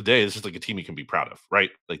 at the end of the day, this is like a team you can be proud of, right?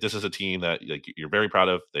 Like this is a team that like you're very proud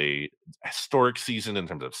of. They historic season in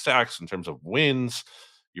terms of sacks, in terms of wins.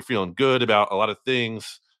 You're feeling good about a lot of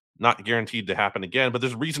things. not guaranteed to happen again, but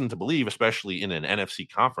there's reason to believe, especially in an NFC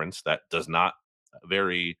conference that does not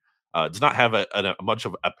have a bunch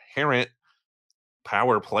of apparent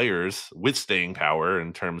power players with staying power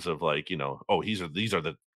in terms of like, these are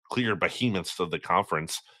the clear behemoths of the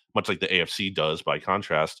conference, much like the AFC does by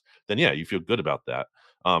contrast, then yeah, you feel good about that.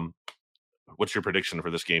 What's your prediction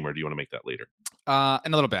for this game, or do you want to make that later?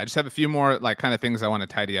 In a little bit. I just have a few more like kind of things I want to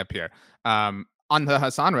tidy up here. On the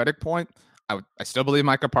Hassan Reddick point, I still believe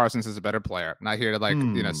Micah Parsons is a better player. I'm not here to like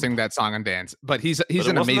sing that song and dance, but he's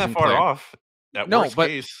an amazing that far player. Off. Worst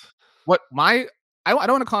case. I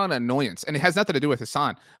don't want to call it an annoyance, and it has nothing to do with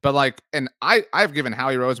Hassan, but like, and I've given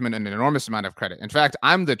Howie Roseman an enormous amount of credit. In fact,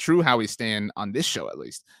 I'm the true Howie stan on this show, at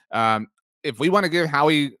least. If we want to give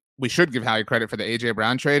Howie, we should give Howie credit for the AJ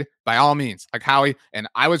Brown trade by all means. Like Howie, and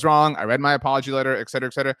I was wrong. I read my apology letter, et cetera,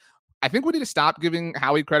 et cetera. I think we need to stop giving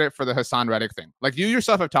Howie credit for the Hassan Reddick thing. Like you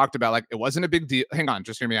yourself have talked about, like it wasn't a big deal. Hang on,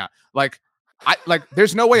 just hear me out.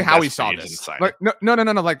 There's no way Howie saw this. Like, no.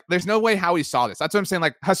 Like, there's no way Howie saw this. That's what I'm saying.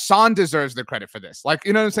 Like, Hassan deserves the credit for this. Like,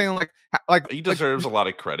 you know what I'm saying? Like he deserves a lot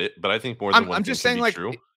of credit, but I think more than one I'm thing just saying, can be like,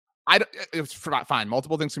 true. It's fine.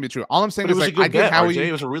 Multiple things can be true. All I'm saying But is, it was like, a good I give bet, Howie. RJ.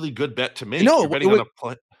 It was a really good bet to make. No, you're betting on a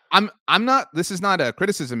play. I'm not. This is not a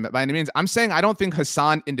criticism by any means. I'm saying I don't think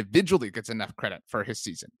Hassan individually gets enough credit for his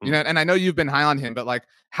season. You know, and I know you've been high on him, but like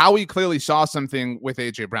Howie clearly saw something with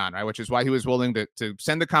AJ Brown, right? Which is why he was willing to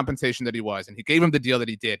send the compensation that he was, and he gave him the deal that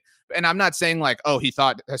he did. And I'm not saying like, oh, he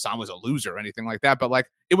thought Hassan was a loser or anything like that, but like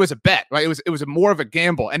it was a bet, right? It was more of a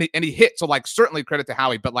gamble, and he hit. So like certainly credit to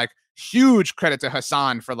Howie, but like huge credit to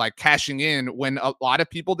Hassan for like cashing in when a lot of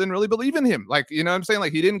people didn't really believe in him. Like, you know what I'm saying?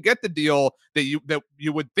 Like he didn't get the deal that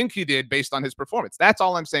you would think he did based on his performance. That's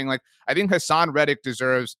all I'm saying. Like, I think Hassan Reddick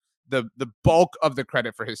deserves the bulk of the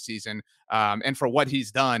credit for his season and for what he's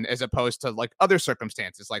done, as opposed to like other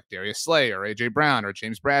circumstances like Darius Slay or AJ Brown or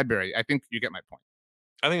James Bradbury. I think you get my point.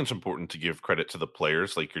 I think it's important to give credit to the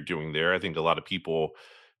players like you're doing there. I think a lot of people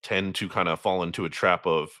tend to kind of fall into a trap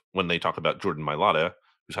of when they talk about Jordan Mailata,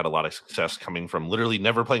 who's had a lot of success coming from literally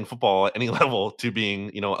never playing football at any level to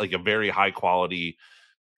being, like a very high quality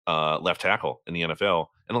left tackle in the NFL.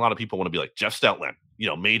 And a lot of people want to be like, Jeff Stoutland,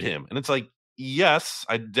 made him. And it's like, yes,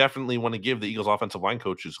 I definitely want to give the Eagles offensive line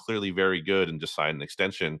coach, who's clearly very good and just signed an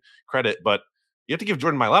extension, credit, but you have to give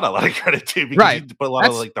Jordan Mailata a lot of credit too, because he put a lot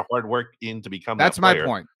of like the hard work in to become that player. That's my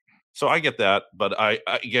point. So I get that, but I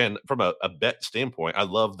again, from a bet standpoint, I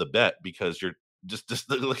love the bet because you're just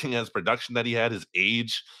looking at his production that he had, his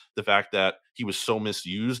age, the fact that he was so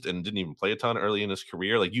misused and didn't even play a ton early in his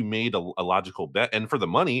career. Like, you made a logical bet. And for the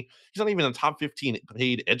money, he's not even a top 15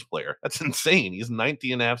 paid edge player. That's insane. He's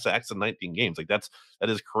 19 and a half sacks in 19 games. Like, that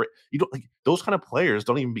is correct. You don't like those kind of players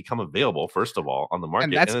don't even become available, first of all, on the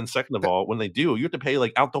market. And then second of all, when they do, you have to pay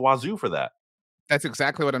like out the wazoo for that. That's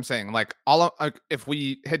exactly what I'm saying. Like if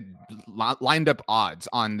we had lined up odds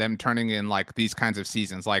on them turning in like these kinds of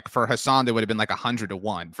seasons, like for Hassan, they would have been like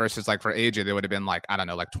 100-1 versus like for AJ, they would have been like, I don't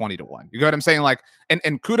know, like 20-1. You know what I'm saying? Like,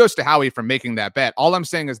 and kudos to Howie for making that bet. All I'm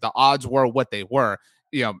saying is the odds were what they were,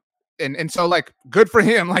 and so like good for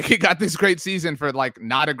him. Like he got this great season for like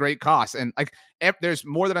not a great cost. And like, there's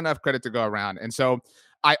more than enough credit to go around. And so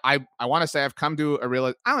I want to say I've come to I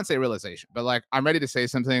wouldn't say realization, but like, I'm ready to say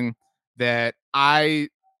something that I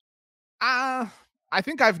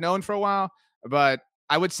think I've known for a while, but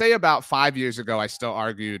I would say about 5 years ago, I still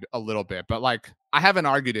argued a little bit, but like I haven't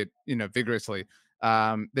argued it, vigorously.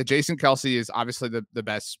 That Jason Kelce is obviously the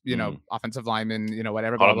best, offensive lineman,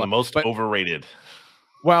 whatever. The most overrated.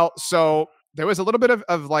 Well, so there was a little bit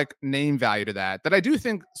of like name value to that I do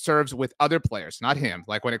think serves with other players, not him,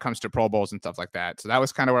 like when it comes to Pro Bowls and stuff like that. So that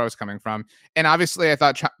was kind of where I was coming from. And obviously I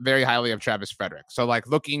thought very highly of Travis Frederick. So like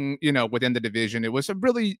looking, within the division, it was a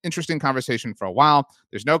really interesting conversation for a while.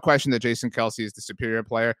 There's no question that Jason Kelce is the superior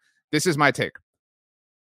player. This is my take.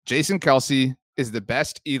 Jason Kelce is the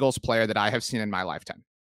best Eagles player that I have seen in my lifetime.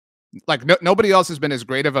 Like nobody else has been as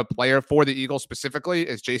great of a player for the Eagles specifically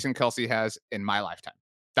as Jason Kelce has in my lifetime.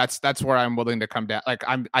 That's where I'm willing to come down. Like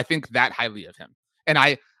I think that highly of him. And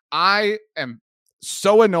I am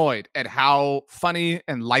so annoyed at how funny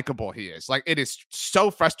and likable he is. Like, it is so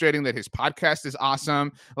frustrating that his podcast is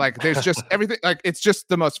awesome. Like, there's just everything. Like, it's just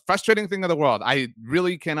the most frustrating thing in the world. I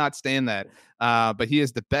really cannot stand that. But he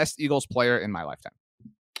is the best Eagles player in my lifetime.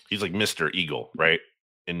 He's like Mr. Eagle, right?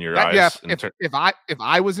 In your eyes. Yeah. If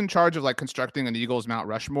I was in charge of like constructing an Eagles Mount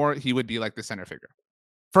Rushmore, he would be like the center figure.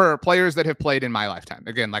 For players that have played in my lifetime.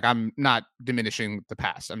 Again, like, I'm not diminishing the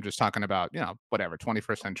past. I'm just talking about,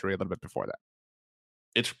 21st century, a little bit before that.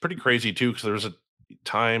 It's pretty crazy too, because there was a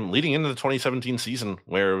time leading into the 2017 season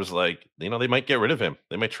where it was like, they might get rid of him.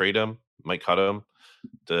 They might trade him, might cut him.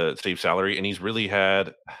 to save salary, and he's really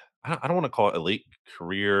had, I don't want to call it a late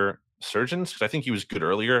career surgeons, because I think he was good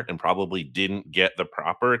earlier and probably didn't get the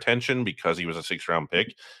proper attention because he was a 6th-round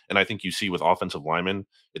pick. And I think you see with offensive linemen,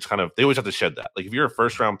 it's kind of, they always have to shed that. Like if you're a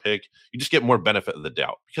 1st-round pick, you just get more benefit of the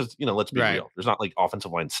doubt because, let's be real. There's not like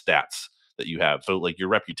offensive line stats that you have. So like your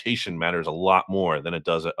reputation matters a lot more than it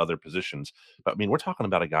does at other positions. But I mean, we're talking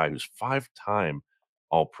about a guy who's 5-time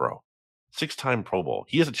All-Pro, 6-time Pro Bowl.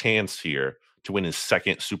 He has a chance here to win his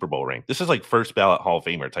 2nd Super Bowl ring. This is like first ballot Hall of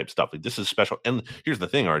Famer type stuff. Like this is special. And here's the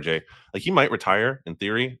thing, RJ, like he might retire in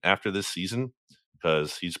theory after this season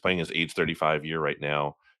because he's playing his age 35 year right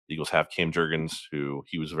now. The Eagles have Cam Jurgens, who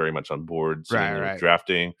he was very much on board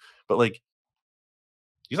drafting, but like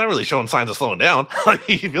he's not really showing signs of slowing down. Like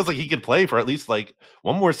he feels like he could play for at least like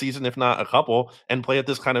one more season, if not a couple, and play at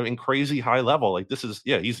this kind of in crazy high level. Like this is,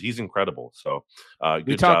 he's incredible. So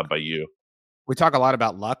good job by you. We talk a lot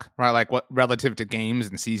about luck, right? Like what relative to games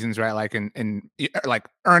and seasons, right? Like and like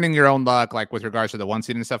earning your own luck, like with regards to the 1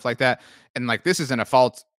 seed and stuff like that. And like this isn't a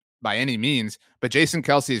fault by any means, but Jason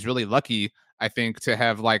Kelce is really lucky, I think, to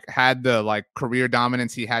have like had the like career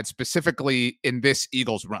dominance he had specifically in this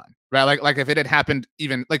Eagles run, right? Like if it had happened,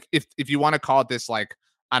 even like if you want to call it this, like,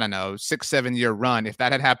 I don't know, 6-7 year run, if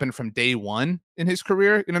that had happened from day one in his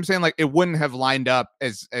career, you know what I'm saying? Like it wouldn't have lined up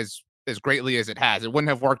as greatly as it has. It wouldn't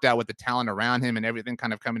have worked out with the talent around him and everything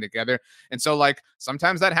kind of coming together. And so like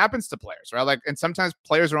sometimes that happens to players, right? Like, and sometimes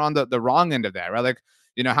players are on the wrong end of that, right? Like,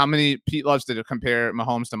 how many Pete loves to compare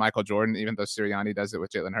Mahomes to Michael Jordan, even though Sirianni does it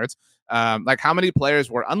with Jalen Hurts. Like how many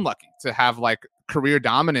players were unlucky to have like career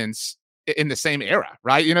dominance in the same era,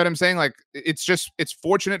 right? You know what I'm saying? Like it's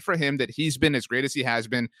fortunate for him that he's been as great as he has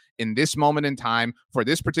been in this moment in time for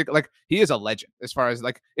this particular, like he is a legend as far as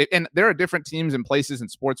like and there are different teams and places in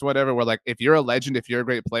sports, whatever, where like if you're a legend, if you're a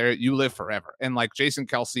great player, you live forever. And like Jason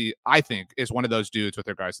Kelce, I think, is one of those dudes with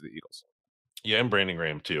regards to the Eagles. Yeah, and Brandon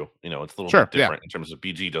Graham too. It's a little bit different in terms of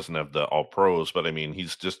BG doesn't have the all pros, but I mean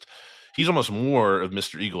he's almost more of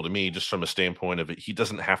Mr. Eagle to me, just from a standpoint of it. He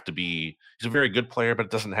doesn't have to be, he's a very good player, but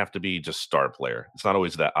it doesn't have to be just star player. It's not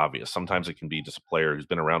always that obvious. Sometimes it can be just a player who's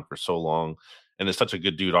been around for so long and is such a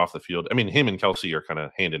good dude off the field. I mean, him and Kelce are kind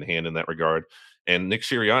of hand in hand in that regard. And Nick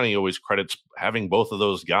Sirianni always credits having both of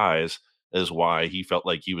those guys as why he felt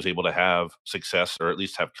like he was able to have success, or at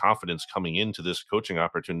least have confidence coming into this coaching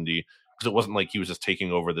opportunity. Because it wasn't like he was just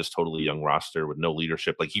taking over this totally young roster with no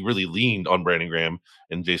leadership. Like he really leaned on Brandon Graham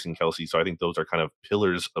and Jason Kelce. So I think those are kind of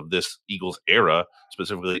pillars of this Eagles era,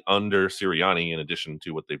 specifically under Sirianni, in addition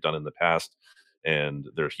to what they've done in the past. And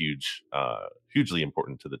they're hugely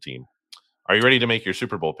important to the team. Are you ready to make your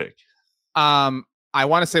Super Bowl pick? I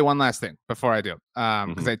want to say one last thing before I do,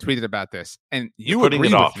 because I tweeted about this, and you agree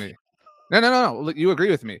with me. No. You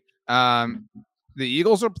agree with me. The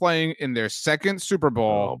Eagles are playing in their 2nd Super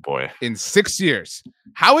Bowl in 6 years.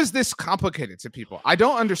 How is this complicated to people? I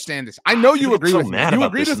don't understand this. I know you agree with me. You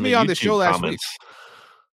agreed with me on the show last week.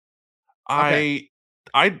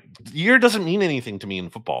 Year doesn't mean anything to me in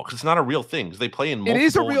football because it's not a real thing. Because they play in multiple years. It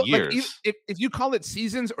is a real years. Like, if you call it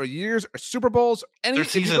seasons or years or Super Bowls, they're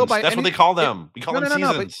seasons. That's what they call them. We call them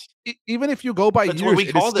seasons. But even if you go by That's years, what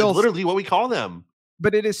we call them. Literally, what we call them.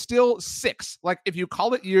 But it is still 6. Like if you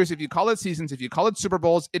call it years, if you call it seasons, if you call it Super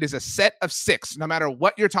Bowls, it is a set of 6, no matter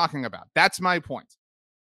what you're talking about. That's my point.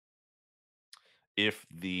 If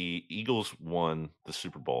the Eagles won the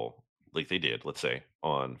Super Bowl, like they did, let's say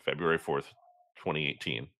on February 4th,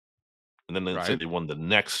 2018, and then let's say they won the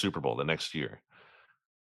next Super Bowl the next year.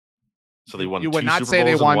 So they won. You would not say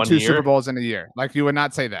they won 2 Super Bowls in a year. Like you would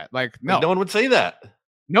not say that. Like no, no one would say that.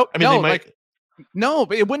 Nope. I mean, no, they might. No,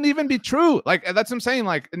 but it wouldn't even be true. Like that's what I'm saying.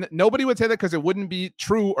 Like nobody would say that because it wouldn't be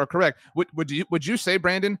true or correct. Would you say,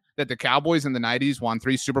 Brandon, that the Cowboys in the 90s won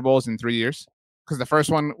 3 Super Bowls in 3 years? Because the first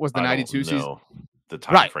one was the 92 season. The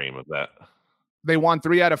time frame of that. They won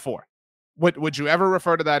 3 out of 4. Would you ever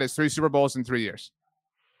refer to that as 3 Super Bowls in 3 years?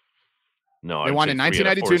 No, they won in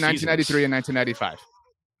 1992, 1993, and 1995.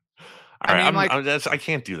 All right, I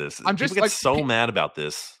can't do this. I'm just People get so mad about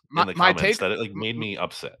this in the comments that it made me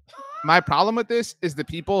upset. My problem with this is the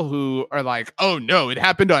people who are like, "Oh no, it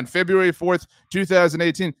happened on February 4th,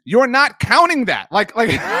 2018." You're not counting that. Like you're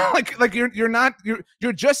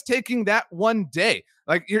just taking that one day.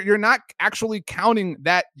 Like you're not actually counting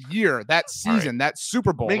that year, that season, that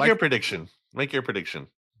Super Bowl. Make your prediction.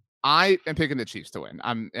 I am picking the Chiefs to win.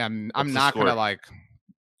 I'm not gonna like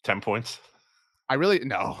 10 points. I really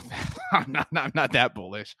no. I'm not that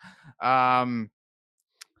bullish. 31-30.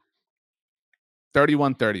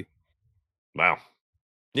 Wow.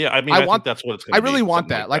 Yeah, I mean, I think that's what it's going to be. I really want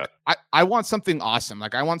that. Like I want something awesome.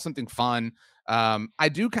 Like I want something fun. I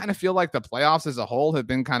do kind of feel like the playoffs as a whole have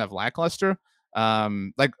been kind of lackluster.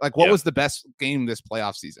 What was the best game this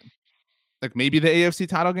playoff season? Like maybe the AFC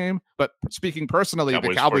title game, but speaking personally,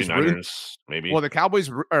 the Cowboys ruined. Maybe. Well, the Cowboys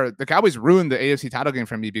ruined the AFC title game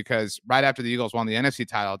for me because right after the Eagles won the NFC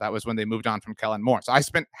title, that was when they moved on from Kellen Moore. So I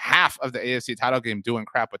spent half of the AFC title game doing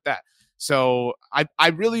crap with that. So I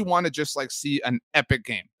really want to just like see an epic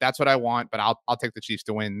game. That's what I want, but I'll take the Chiefs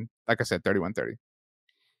to win. Like I said, 31-30.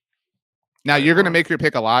 Now you're going to make your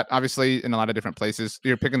pick a lot, obviously, in a lot of different places.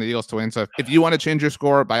 You're picking the Eagles to win. So if you want to change your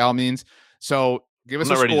score, by all means. So give us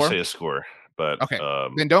a score. I'm not ready to say a score, but okay.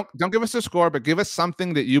 Then don't give us a score, but give us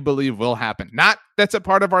something that you believe will happen. Not that's a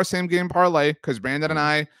part of our same game parlay, because Brandon and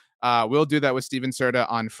I will do that with Steven Serta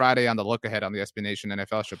on Friday on the Look Ahead on the SB Nation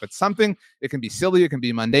NFL show. But something, it can be silly, it can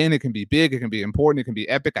be mundane, it can be big, it can be important, it can be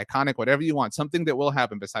epic, iconic, whatever you want. Something that will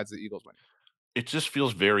happen besides the Eagles winning. It just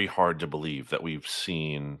feels very hard to believe that we've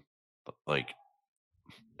seen like.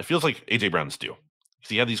 It feels like AJ Brown's due.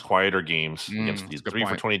 He had these quieter games against these 3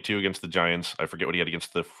 for 22 against the Giants. I forget what he had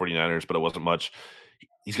against the 49ers, but it wasn't much.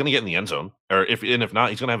 He's going to get in the end zone, or if not,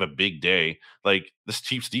 he's going to have a big day. Like this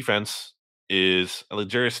Chiefs defense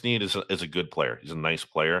Jarius Sneed is a good player. He's a nice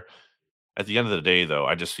player. At the end of the day, though,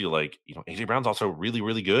 I just feel like AJ Brown's also really,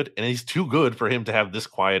 really good, and he's too good for him to have this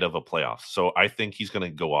quiet of a playoff. So I think he's going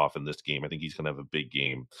to go off in this game. I think he's going to have a big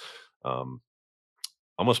game.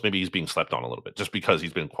 Almost maybe he's being slept on a little bit just because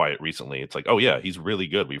he's been quiet recently. It's like, oh yeah, he's really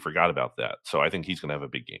good. We forgot about that. So I think he's going to have a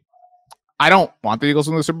big game. I don't want the Eagles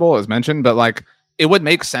to win the Super Bowl, as mentioned, but like it would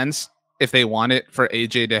make sense if they wanted for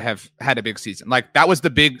AJ to have had a big season. Like that was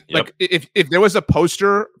the big, like if there was a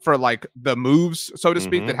poster for like the moves, so to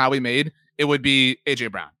speak, that Howie made, it would be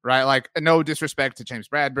AJ Brown, right? Like no disrespect to James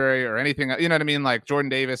Bradbury or anything, you know what I mean? Like Jordan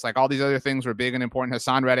Davis, like all these other things were big and important,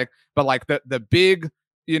 Hassan Reddick, but like the big,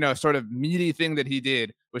 sort of meaty thing that he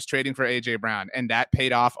did was trading for AJ Brown, and that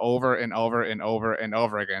paid off over and over and over and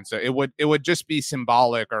over again. So it would just be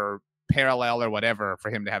symbolic or parallel or whatever for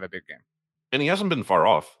him to have a big game. And he hasn't been far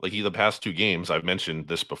off. Like the past 2 games, I've mentioned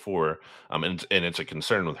this before, and it's a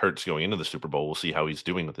concern with Hurts going into the Super Bowl. We'll see how he's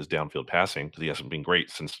doing with his downfield passing because he hasn't been great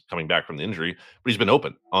since coming back from the injury. But he's been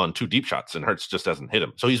open on 2 deep shots, and Hurts just hasn't hit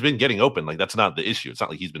him. So he's been getting open. Like that's not the issue. It's not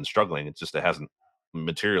like he's been struggling. It's just it hasn't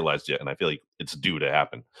materialized yet, and I feel like it's due to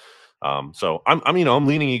happen. So I'm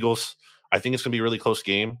leaning Eagles. I think it's gonna be a really close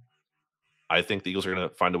game. I think the Eagles are gonna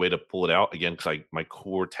find a way to pull it out again because my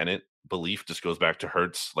core tenant belief just goes back to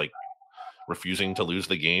Hurts like refusing to lose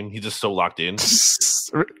the game. He's just so locked in.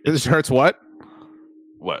 Is Hurts what?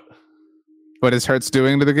 What? What is Hurts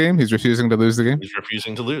doing to the game? He's refusing to lose the game. He's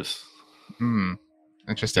refusing to lose.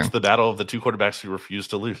 Interesting. It's the battle of the 2 quarterbacks who refuse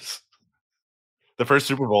to lose. The first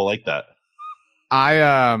Super Bowl like that.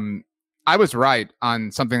 I was right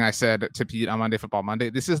on something I said to Pete on Monday Football Monday.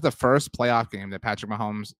 This is the first playoff game that Patrick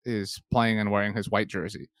Mahomes is playing and wearing his white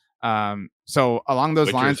jersey. So along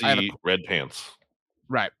those lines, jersey, I have red pants.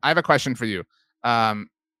 Right. I have a question for you.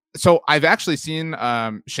 So I've actually seen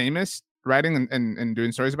Seamus writing and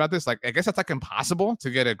doing stories about this. Like, I guess it's like impossible to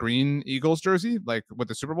get a green Eagles jersey, like with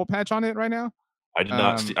the Super Bowl patch on it right now. I did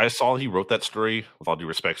not see. I saw he wrote that story. With all due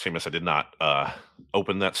respect, Seamus, I did not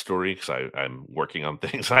open that story because I'm working on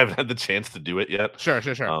things. I haven't had the chance to do it yet. Sure.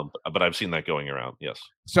 But I've seen that going around. Yes.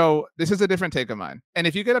 So this is a different take of mine. And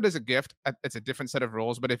if you get it as a gift, it's a different set of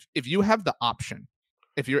rules. But if you have the option,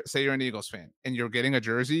 if you're an Eagles fan and you're getting a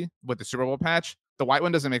jersey with the Super Bowl patch, the white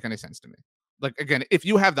one doesn't make any sense to me. Like, again, if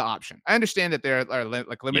you have the option, I understand that there are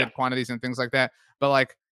like limited quantities and things like that. But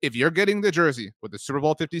like, if you're getting the jersey with the Super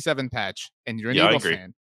Bowl 57 patch and you're an Eagles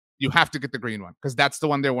fan, you have to get the green one because that's the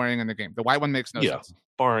one they're wearing in the game. The white one makes no sense.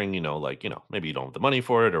 Barring, maybe you don't have the money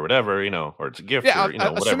for it or whatever, or it's a gift. Yeah, or,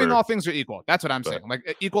 assuming whatever. All things are equal. That's what I'm saying.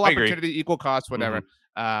 Like equal opportunity, equal cost, whatever.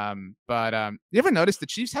 But you ever notice the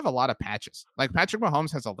Chiefs have a lot of patches? Like Patrick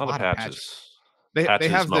Mahomes has a lot of patches. They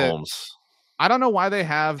have Mahomes. I don't know why they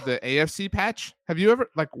have the AFC patch. Have you ever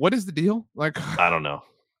what is the deal? Like I don't know.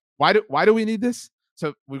 Why do we need this?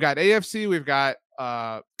 So we've got AFC, we've got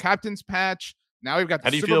captain's patch. Now we've got the How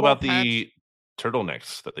do you Super feel Bowl about patch. the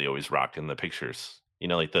turtlenecks that they always rock in the pictures?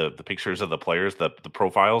 Like the pictures of the players, the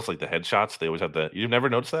profiles, like the headshots. They always have you've never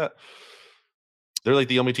noticed that? They're like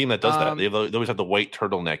the only team that does that. They always have the white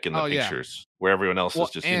turtleneck in the pictures where everyone else is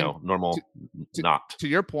just, normal not. To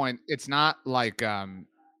your point, it's not like a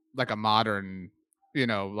modern,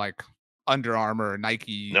 like Under Armour,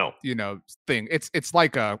 Nike, thing. It's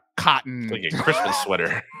like a cotton, like a Christmas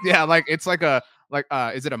sweater. Yeah, like it's like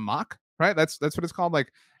is it a mock? Right, that's what it's called.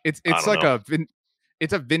 Like it's like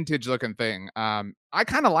it's a vintage looking thing. I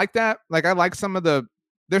kind of like that. Like I like some of the.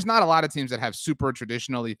 There's not a lot of teams that have super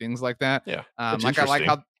traditionally things like that. Yeah, like I like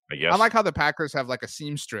how I guess. I like how the Packers have like a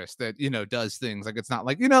seamstress that, does things. Like, it's not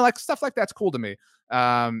like, like stuff like that's cool to me.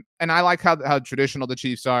 And I like how traditional the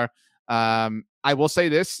Chiefs are. I will say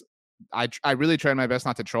this. I really try my best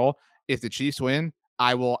not to troll. If the Chiefs win,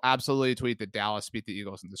 I will absolutely tweet that Dallas beat the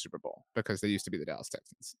Eagles in the Super Bowl because they used to be the Dallas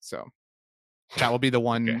Texans. So that will be the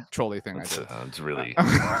one trolly thing I do. It's really,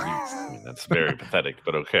 I mean, that's very pathetic,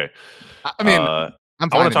 but okay. I mean, I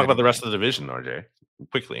want to talk about the rest of the division, RJ,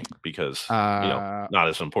 quickly, because not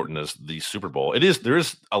as important as the Super Bowl. There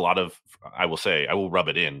is a lot of, I will rub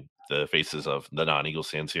it in the faces of the non-Eagles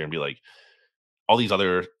fans here and be like, all these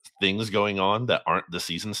other things going on that aren't the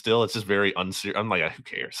season still. It's just very unserious. I'm like, who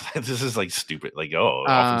cares? This is like stupid. Like,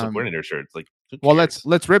 offensive coordinator shirts. Like, well,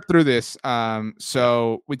 let's rip through this.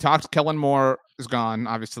 So we talked. Kellen Moore is gone,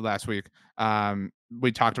 obviously, last week.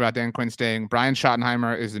 We talked about Dan Quinn staying. Brian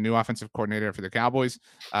Schottenheimer is the new offensive coordinator for the Cowboys.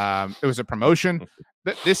 It was a promotion.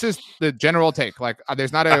 This is the general take. Like,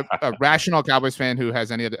 there's not a rational Cowboys fan who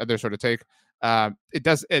has any other sort of take. I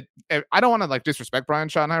don't want to like disrespect Brian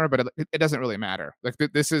Schottenheimer, but it doesn't really matter. Like,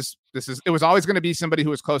 this is it was always going to be somebody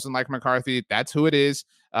who was close and like McCarthy. That's who it is.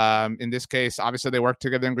 In this case, obviously they worked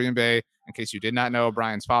together in Green Bay. In case you did not know,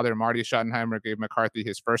 Brian's father, Marty Schottenheimer, gave McCarthy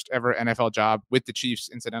his first ever NFL job with the Chiefs,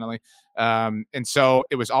 incidentally. And so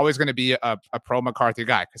it was always going to be a pro McCarthy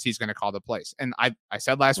guy because he's going to call the plays. And I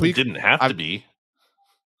said last week, it didn't have to be.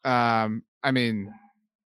 I mean,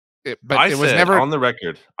 it was never on the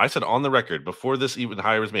record. I said on the record before this even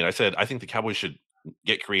hire was made. I said I think the Cowboys should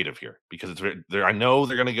get creative here because it's there. I know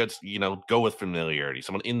they're going to go with familiarity,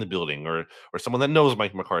 someone in the building or someone that knows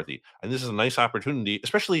Mike McCarthy, and this is a nice opportunity,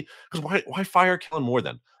 especially because why fire Kellen Moore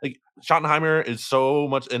then? Like, Schottenheimer is so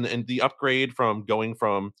much, and the upgrade from going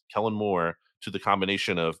from Kellen Moore to the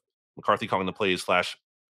combination of McCarthy calling the plays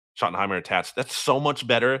 / Schottenheimer attached. That's so much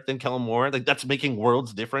better than Kellen Moore. Like, that's making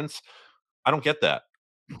worlds difference. I don't get that.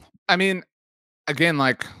 I mean, again,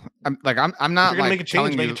 I'm not like make a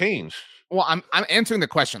change. Make a change. Well, I'm answering the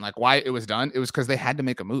question, like, why it was done. It was because they had to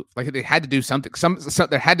make a move. Like, they had to do something.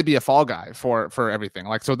 There had to be a fall guy for everything.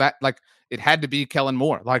 Like, so that, like, it had to be Kellen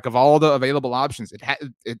Moore. Like, of all the available options, it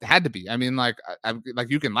had to be. I mean, like,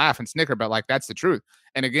 you can laugh and snicker, but like, that's the truth.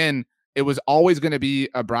 And again, it was always going to be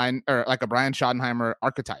a Brian Schottenheimer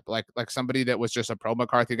archetype, like somebody that was just a pro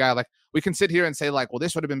McCarthy guy. Like, we can sit here and say like, well,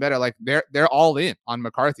 this would have been better. Like, they're all in on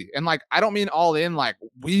McCarthy. And like, I don't mean all in, like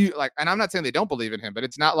and I'm not saying they don't believe in him, but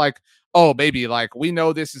it's not like, oh baby, like, we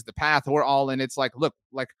know this is the path, we're all in. It's like, look,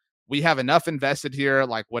 like, we have enough invested here,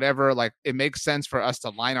 like, whatever, like, it makes sense for us to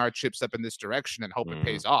line our chips up in this direction and hope it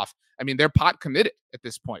pays off. I mean, they're pot committed at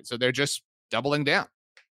this point. So they're just doubling down.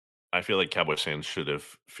 I feel like Cowboys fans should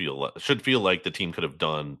feel like the team could have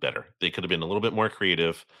done better. They could have been a little bit more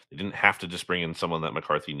creative. They didn't have to just bring in someone that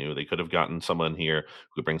McCarthy knew. They could have gotten someone here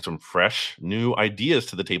who could bring some fresh, new ideas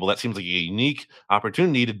to the table. That seems like a unique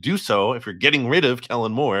opportunity to do so if you're getting rid of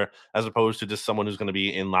Kellen Moore, as opposed to just someone who's going to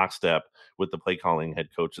be in lockstep with the play calling head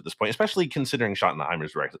coach at this point, especially considering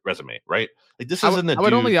Schottenheimer's resume, right? Like, this isn't a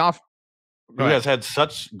dude who has had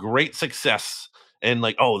such great success. And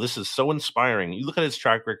like, oh, this is so inspiring. You look at his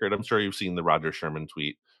track record. I'm sure you've seen the Roger Sherman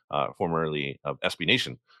tweet, formerly of SB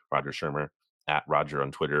Nation, Roger Sherman at Roger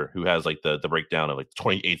on Twitter, who has like the breakdown of like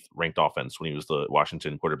 28th ranked offense when he was the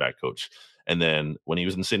Washington quarterback coach. And then when he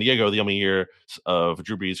was in San Diego, the only year of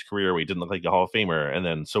Drew Brees' career where he didn't look like a Hall of Famer, and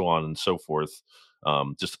then so on and so forth.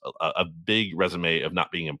 Just a big resume of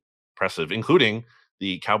not being impressive, including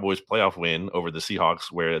the Cowboys playoff win over the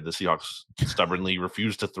Seahawks, where the Seahawks stubbornly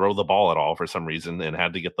refused to throw the ball at all for some reason and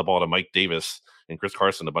had to get the ball to Mike Davis and Chris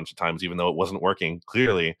Carson a bunch of times, even though it wasn't working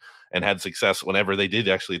clearly, and had success whenever they did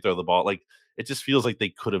actually throw the ball. Like, it just feels like they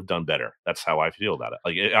could have done better. That's how I feel about it.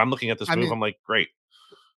 Like, I'm looking at this move. I'm like, great.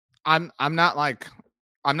 I'm not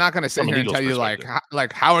going to sit here and tell you like,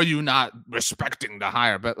 how are you not respecting the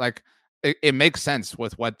hire? But like, it makes sense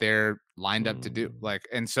with what they're lined up to do. Like,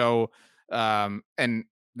 and so, and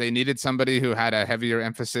they needed somebody who had a heavier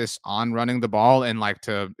emphasis on running the ball and like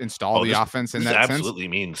to install the offense in that sense. Absolutely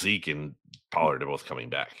means Zeke and Pollard are both coming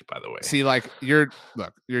back, by the way. See, like, you're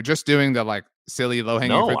just doing the like silly low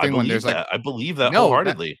hanging fruit thing when there's like, I believe that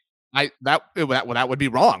wholeheartedly. That would be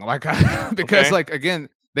wrong. Like, because like, again,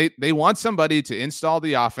 they want somebody to install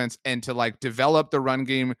the offense and to like develop the run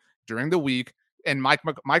game during the week. And Mike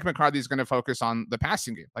McCarthy is going to focus on the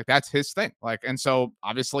passing game. Like, that's his thing. Like, and so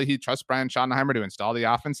obviously he trusts Brian Schottenheimer to install the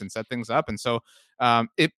offense and set things up. And so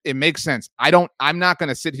it makes sense. I'm not going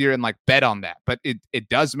to sit here and like bet on that, but it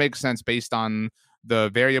does make sense based on the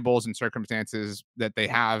variables and circumstances that they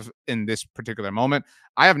have in this particular moment.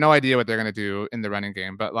 I have no idea what they're going to do in the running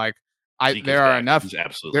game, but like, there are enough. He's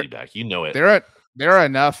absolutely back. You know it. There are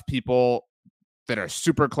enough people that are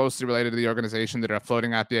super closely related to the organization that are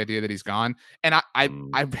floating out the idea that he's gone. And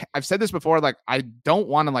I've said this before, like, I don't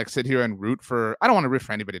want to like sit here and I don't want to root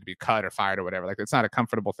for anybody to be cut or fired or whatever. Like, it's not a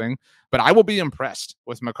comfortable thing, but I will be impressed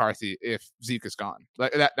with McCarthy if Zeke is gone.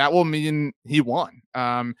 Like, that will mean he won.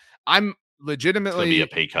 I'm legitimately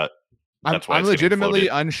it's gonna be a pay cut. I'm legitimately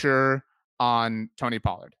unsure on Tony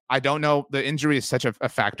Pollard. I don't know. The injury is such a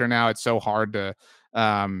factor now. It's so hard to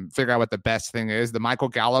figure out what the best thing is. The Michael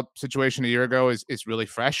Gallup situation a year ago is really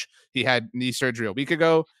fresh. He had knee surgery a week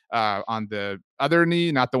ago on the other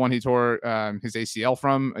knee, not the one he tore his ACL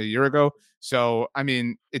from a year ago. So, I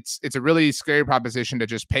mean, it's a really scary proposition to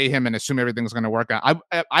just pay him and assume everything's going to work out.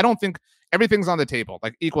 I don't think everything's on the table,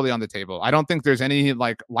 like equally on the table. I don't think there's any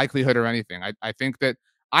like likelihood or anything. I think that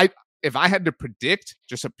if I had to predict,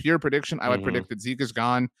 just a pure prediction, I would predict that Zeke is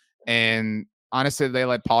gone, and honestly, they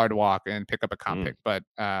let Pollard walk and pick up a comp pick. But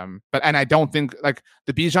I don't think like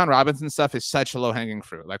the Bijan Robinson stuff is such a low hanging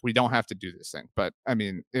fruit. Like, we don't have to do this thing. But I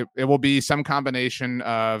mean, it will be some combination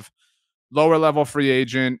of lower level free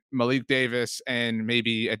agent, Malik Davis, and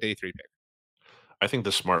maybe a day 3 pick. I think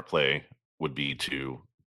the smart play would be to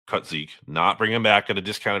cut Zeke, not bring him back at a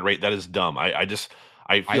discounted rate. That is dumb. I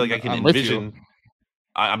feel like I can envision.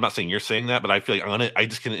 I'm not saying you're saying that, but I feel like I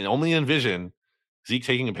just can only envision Zeke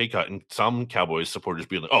taking a pay cut and some Cowboys supporters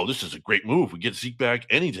being like, oh, this is a great move. We get Zeke back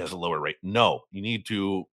and he has a lower rate. No, you need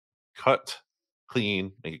to cut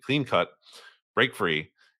clean, make a clean cut, break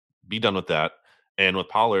free, be done with that. And with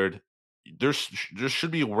Pollard, there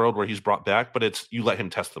should be a world where he's brought back, but it's you let him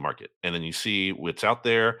test the market and then you see what's out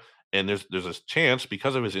there. And there's a chance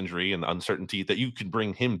because of his injury and the uncertainty that you could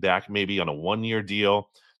bring him back maybe on a 1-year deal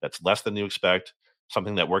that's less than you expect.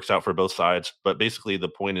 Something that works out for both sides. But basically the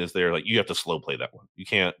point is there, like, you have to slow play that one.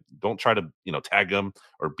 You don't try to, tag them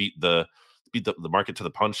or beat the market to the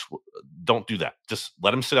punch. Don't do that. Just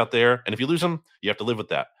let him sit out there. And if you lose him, you have to live with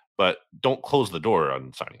that. But don't close the door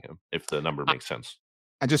on signing him if the number makes sense.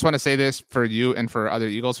 I just want to say this for you and for other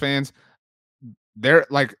Eagles fans. There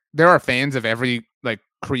are fans of every like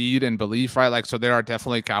creed and belief, right? Like, so there are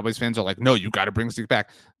definitely Cowboys fans who are like, no, you got to bring Zeke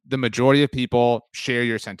back. The majority of people share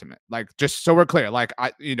your sentiment. Like, just so we're clear, like,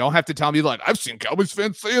 you don't have to tell me like I've seen Cowboys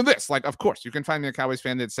fans saying this. Like, of course, you can find me a Cowboys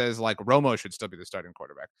fan that says like Romo should still be the starting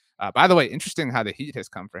quarterback. By the way, interesting how the heat has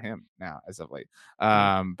come for him now as of late. But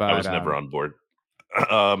I was never on board.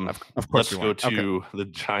 Of course, let's go to the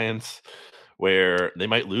Giants, where they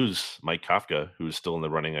might lose Mike Kafka, who's still in the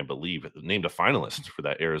running, I believe, named a finalist for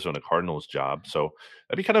that Arizona Cardinals job. So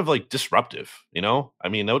that'd be kind of like disruptive, I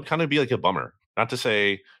mean, that would kind of be like a bummer. Not to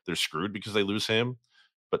say they're screwed because they lose him,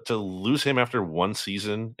 but to lose him after one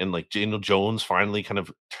season and like Daniel Jones finally kind of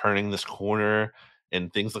turning this corner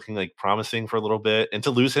and things looking like promising for a little bit, and to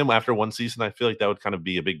lose him after one season, I feel like that would kind of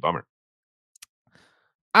be a big bummer.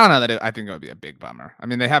 I don't know that I think it would be a big bummer. I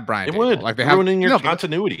mean, they have Brian. It would like ruining your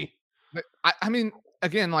continuity. I mean,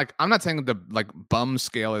 again, like, I'm not saying the like bum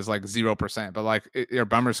scale is like 0%, but like your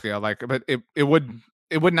bummer scale, like, but it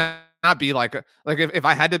would not be like if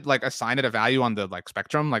I had to like assign it a value on the like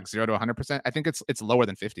spectrum, like 0 to 100%, I think it's lower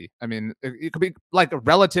than 50. I mean, it could be like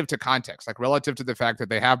relative to context, like relative to the fact that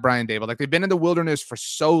they have Brian Dable, like they've been in the wilderness for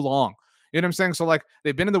so long. You know what I'm saying? So like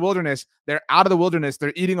they've been in the wilderness, they're out of the wilderness,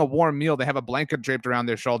 they're eating a warm meal, they have a blanket draped around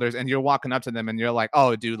their shoulders, and you're walking up to them and you're like,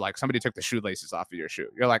 oh, dude, like somebody took the shoelaces off of your shoe.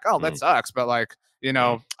 You're like, oh, that sucks, but like,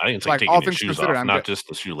 I think it's like taking all things shoes considered, off, not just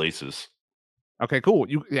the shoelaces. Okay, cool.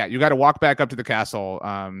 You got to walk back up to the castle.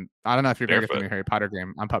 I don't know if you're going to get the new Harry Potter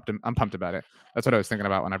game. I'm pumped about it. That's what I was thinking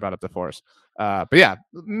about when I brought up the Force. But yeah,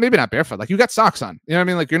 maybe not barefoot. Like, you got socks on. You know what I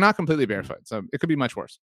mean? Like, you're not completely barefoot, so it could be much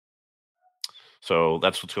worse. So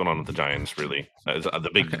that's what's going on with the Giants, really.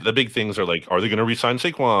 The big things are like, are they going to re-sign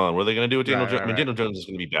Saquon? What are they going to do with Daniel Jones? I mean, Daniel Jones is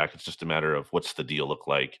going to be back. It's just a matter of what's the deal look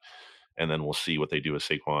like, and then we'll see what they do with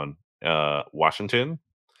Saquon. Washington,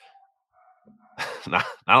 not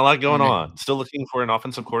a lot going on. Still looking for an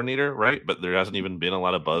offensive coordinator, right? But there hasn't even been a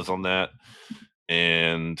lot of buzz on that,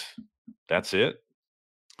 and that's it.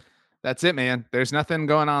 That's it, man. There's nothing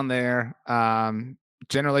going on there.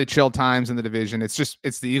 Generally chill times in the division. It's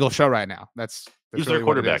the Eagles show right now. That's who's really their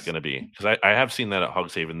quarterback going to be? Because I have seen that at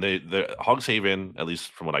Hogs Haven. The Hogs Haven, at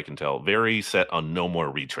least from what I can tell, very set on no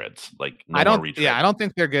more retreads. Like more retreads. Yeah, I don't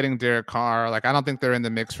think they're getting Derek Carr. Like, I don't think they're in the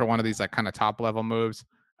mix for one of these like kind of top level moves.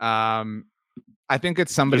 I think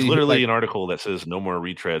it's somebody. There's literally an article that says no more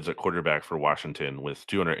retreads at quarterback for Washington with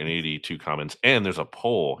 282 comments, and there's a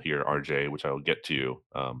poll here, RJ, which I will get to.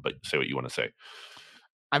 But say what you want to say.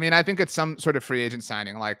 I mean, I think it's some sort of free agent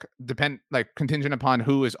signing, like contingent upon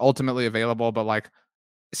who is ultimately available. But like,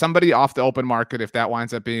 somebody off the open market, if that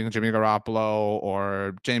winds up being Jimmy Garoppolo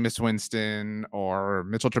or Jameis Winston or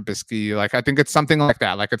Mitchell Trubisky, like I think it's something like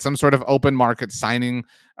that. Like it's some sort of open market signing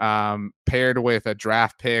paired with a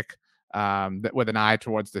draft pick with an eye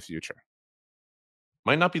towards the future.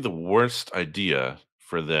 Might not be the worst idea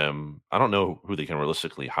for them. I don't know who they can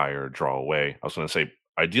realistically hire or draw away. I was going to say,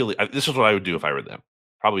 ideally, this is what I would do if I were them.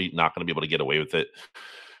 Probably not going to be able to get away with it.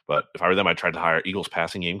 But if I were them, I'd try to hire Eagles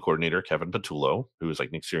passing game coordinator Kevin Patullo, who is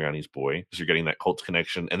like Nick Sirianni's boy, because you're getting that Colts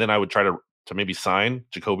connection. And then I would try to maybe sign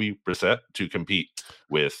Jacoby Brissett to compete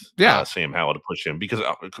with Sam Howell to push him, because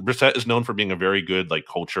Brissett is known for being a very good like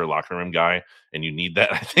culture locker room guy, and you need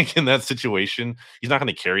that. I think in that situation, he's not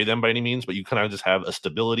going to carry them by any means, but you kind of just have a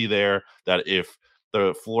stability there that if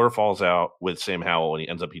the floor falls out with Sam Howell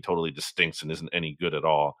and he totally just stinks and isn't any good at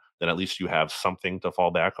all, then at least you have something to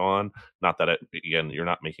fall back on. Not that, again, you're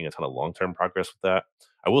not making a ton of long-term progress with that.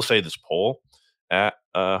 I will say this poll at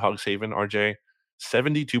Hogs Haven, RJ,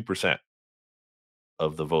 72%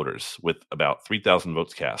 of the voters with about 3,000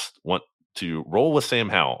 votes cast want to roll with Sam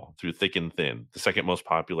Howell through thick and thin. The second most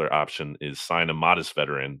popular option is sign a modest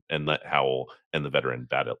veteran and let Howell and the veteran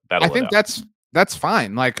battle I think it out. That's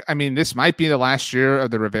fine. Like, I mean, this might be the last year of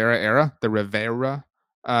the Rivera era,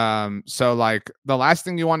 so like the last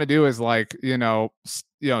thing you want to do is like,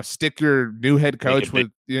 stick your new head coach with,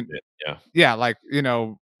 like,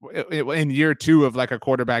 in year 2 of like a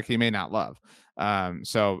quarterback he may not love.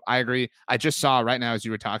 So I agree. I just saw right now, as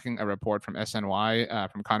you were talking, a report from SNY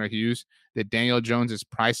from Connor Hughes that Daniel Jones's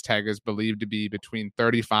price tag is believed to be between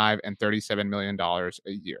 $35 and $37 million a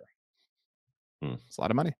year. It's a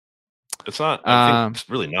lot of money. It's not. I think it's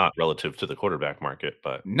really not relative to the quarterback market,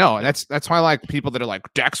 but no, that's why like people that are like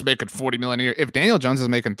Dak's making $40 million a year. If Daniel Jones is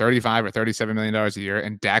making $35 or $37 million a year,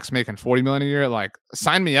 and Dak's making $40 million a year, like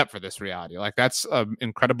sign me up for this reality. Like that's an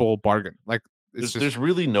incredible bargain. Like there's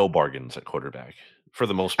really no bargains at quarterback for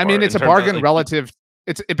the most part. I mean, it's a bargain relative.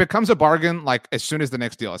 It becomes a bargain like as soon as the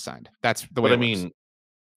next deal is signed. That's the way. I mean,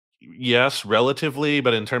 yes, relatively,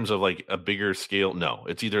 but in terms of like a bigger scale, no.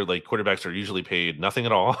 It's either like quarterbacks are usually paid nothing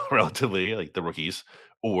at all, relatively, like the rookies,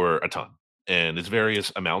 or a ton. And it's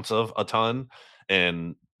various amounts of a ton.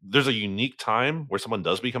 And there's a unique time where someone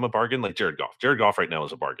does become a bargain, like Jared Goff. Jared Goff right now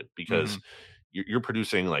is a bargain because you're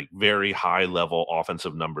producing like very high level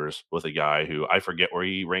offensive numbers with a guy who I forget where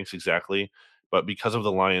he ranks exactly. But because of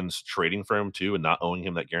the Lions trading for him too and not owing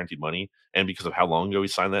him that guaranteed money, and because of how long ago he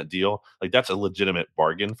signed that deal, like that's a legitimate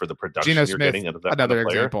bargain for the production you're getting out of that another kind of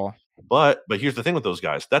player. Example. But here's the thing with those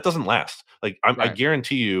guys, that doesn't last. Like I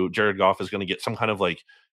guarantee you, Jared Goff is going to get some kind of like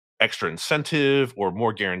extra incentive or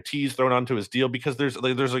more guarantees thrown onto his deal because there's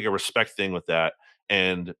like a respect thing with that.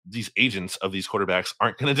 And these agents of these quarterbacks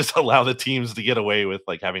aren't going to just allow the teams to get away with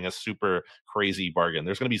like having a super crazy bargain.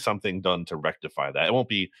 There's going to be something done to rectify that. It won't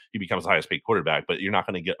be he becomes the highest paid quarterback, but you're not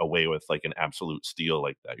going to get away with like an absolute steal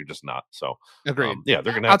like that. You're just not. So agreed. They're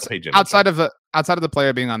going to have to pay Jim outside of the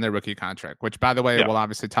player being on their rookie contract, which by the way, we'll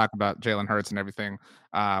obviously talk about Jalen Hurts and everything.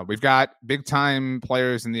 We've got big time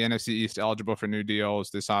players in the NFC East eligible for new deals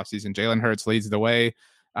this offseason. Jalen Hurts leads the way.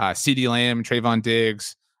 CeeDee Lamb, Trayvon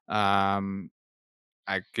Diggs.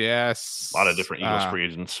 I guess a lot of different Eagles free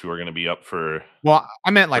agents who are going to be up for. Well,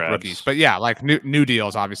 I meant like grabs. Rookies, but yeah, like new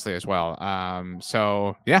deals obviously as well.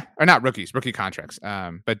 So yeah, or not rookies, rookie contracts.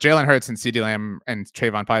 But Jalen Hurts and CeeDee Lamb and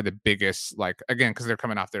Trayvon probably the biggest, like again because they're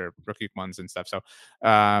coming off their rookie ones and stuff. So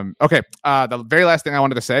okay, the very last thing I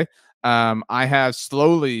wanted to say. I have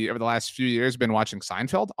slowly over the last few years been watching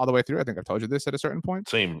Seinfeld all the way through. I think I've told you this at a certain point.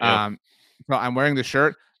 Same. Yeah. So I'm wearing the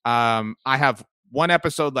shirt. I have one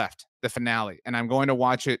episode left, the finale, and I'm going to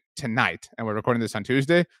watch it tonight. And we're recording this on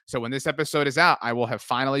Tuesday. So when this episode is out, I will have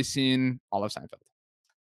finally seen all of Seinfeld.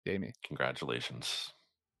 Yay me. Congratulations.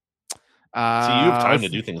 See, you have time to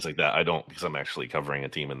do things like that. I don't, because I'm actually covering a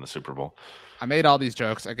team in the Super Bowl. I made all these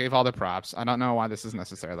jokes. I gave all the props. I don't know why this is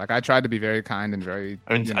necessary. Like I tried to be very kind and very.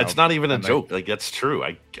 I mean, it's not even a joke. Like that's true.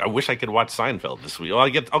 I wish I could watch Seinfeld this week. Well, I'll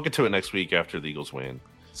get to it next week after the Eagles win.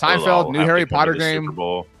 Seinfeld, new Harry Potter game. Super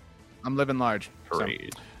Bowl. I'm living large.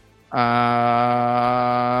 Parade. So,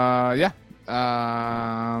 yeah.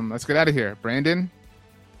 Let's get out of here. Brandon,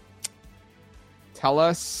 tell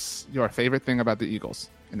us your favorite thing about the Eagles,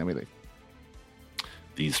 and then we leave.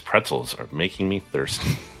 These pretzels are making me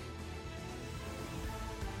thirsty.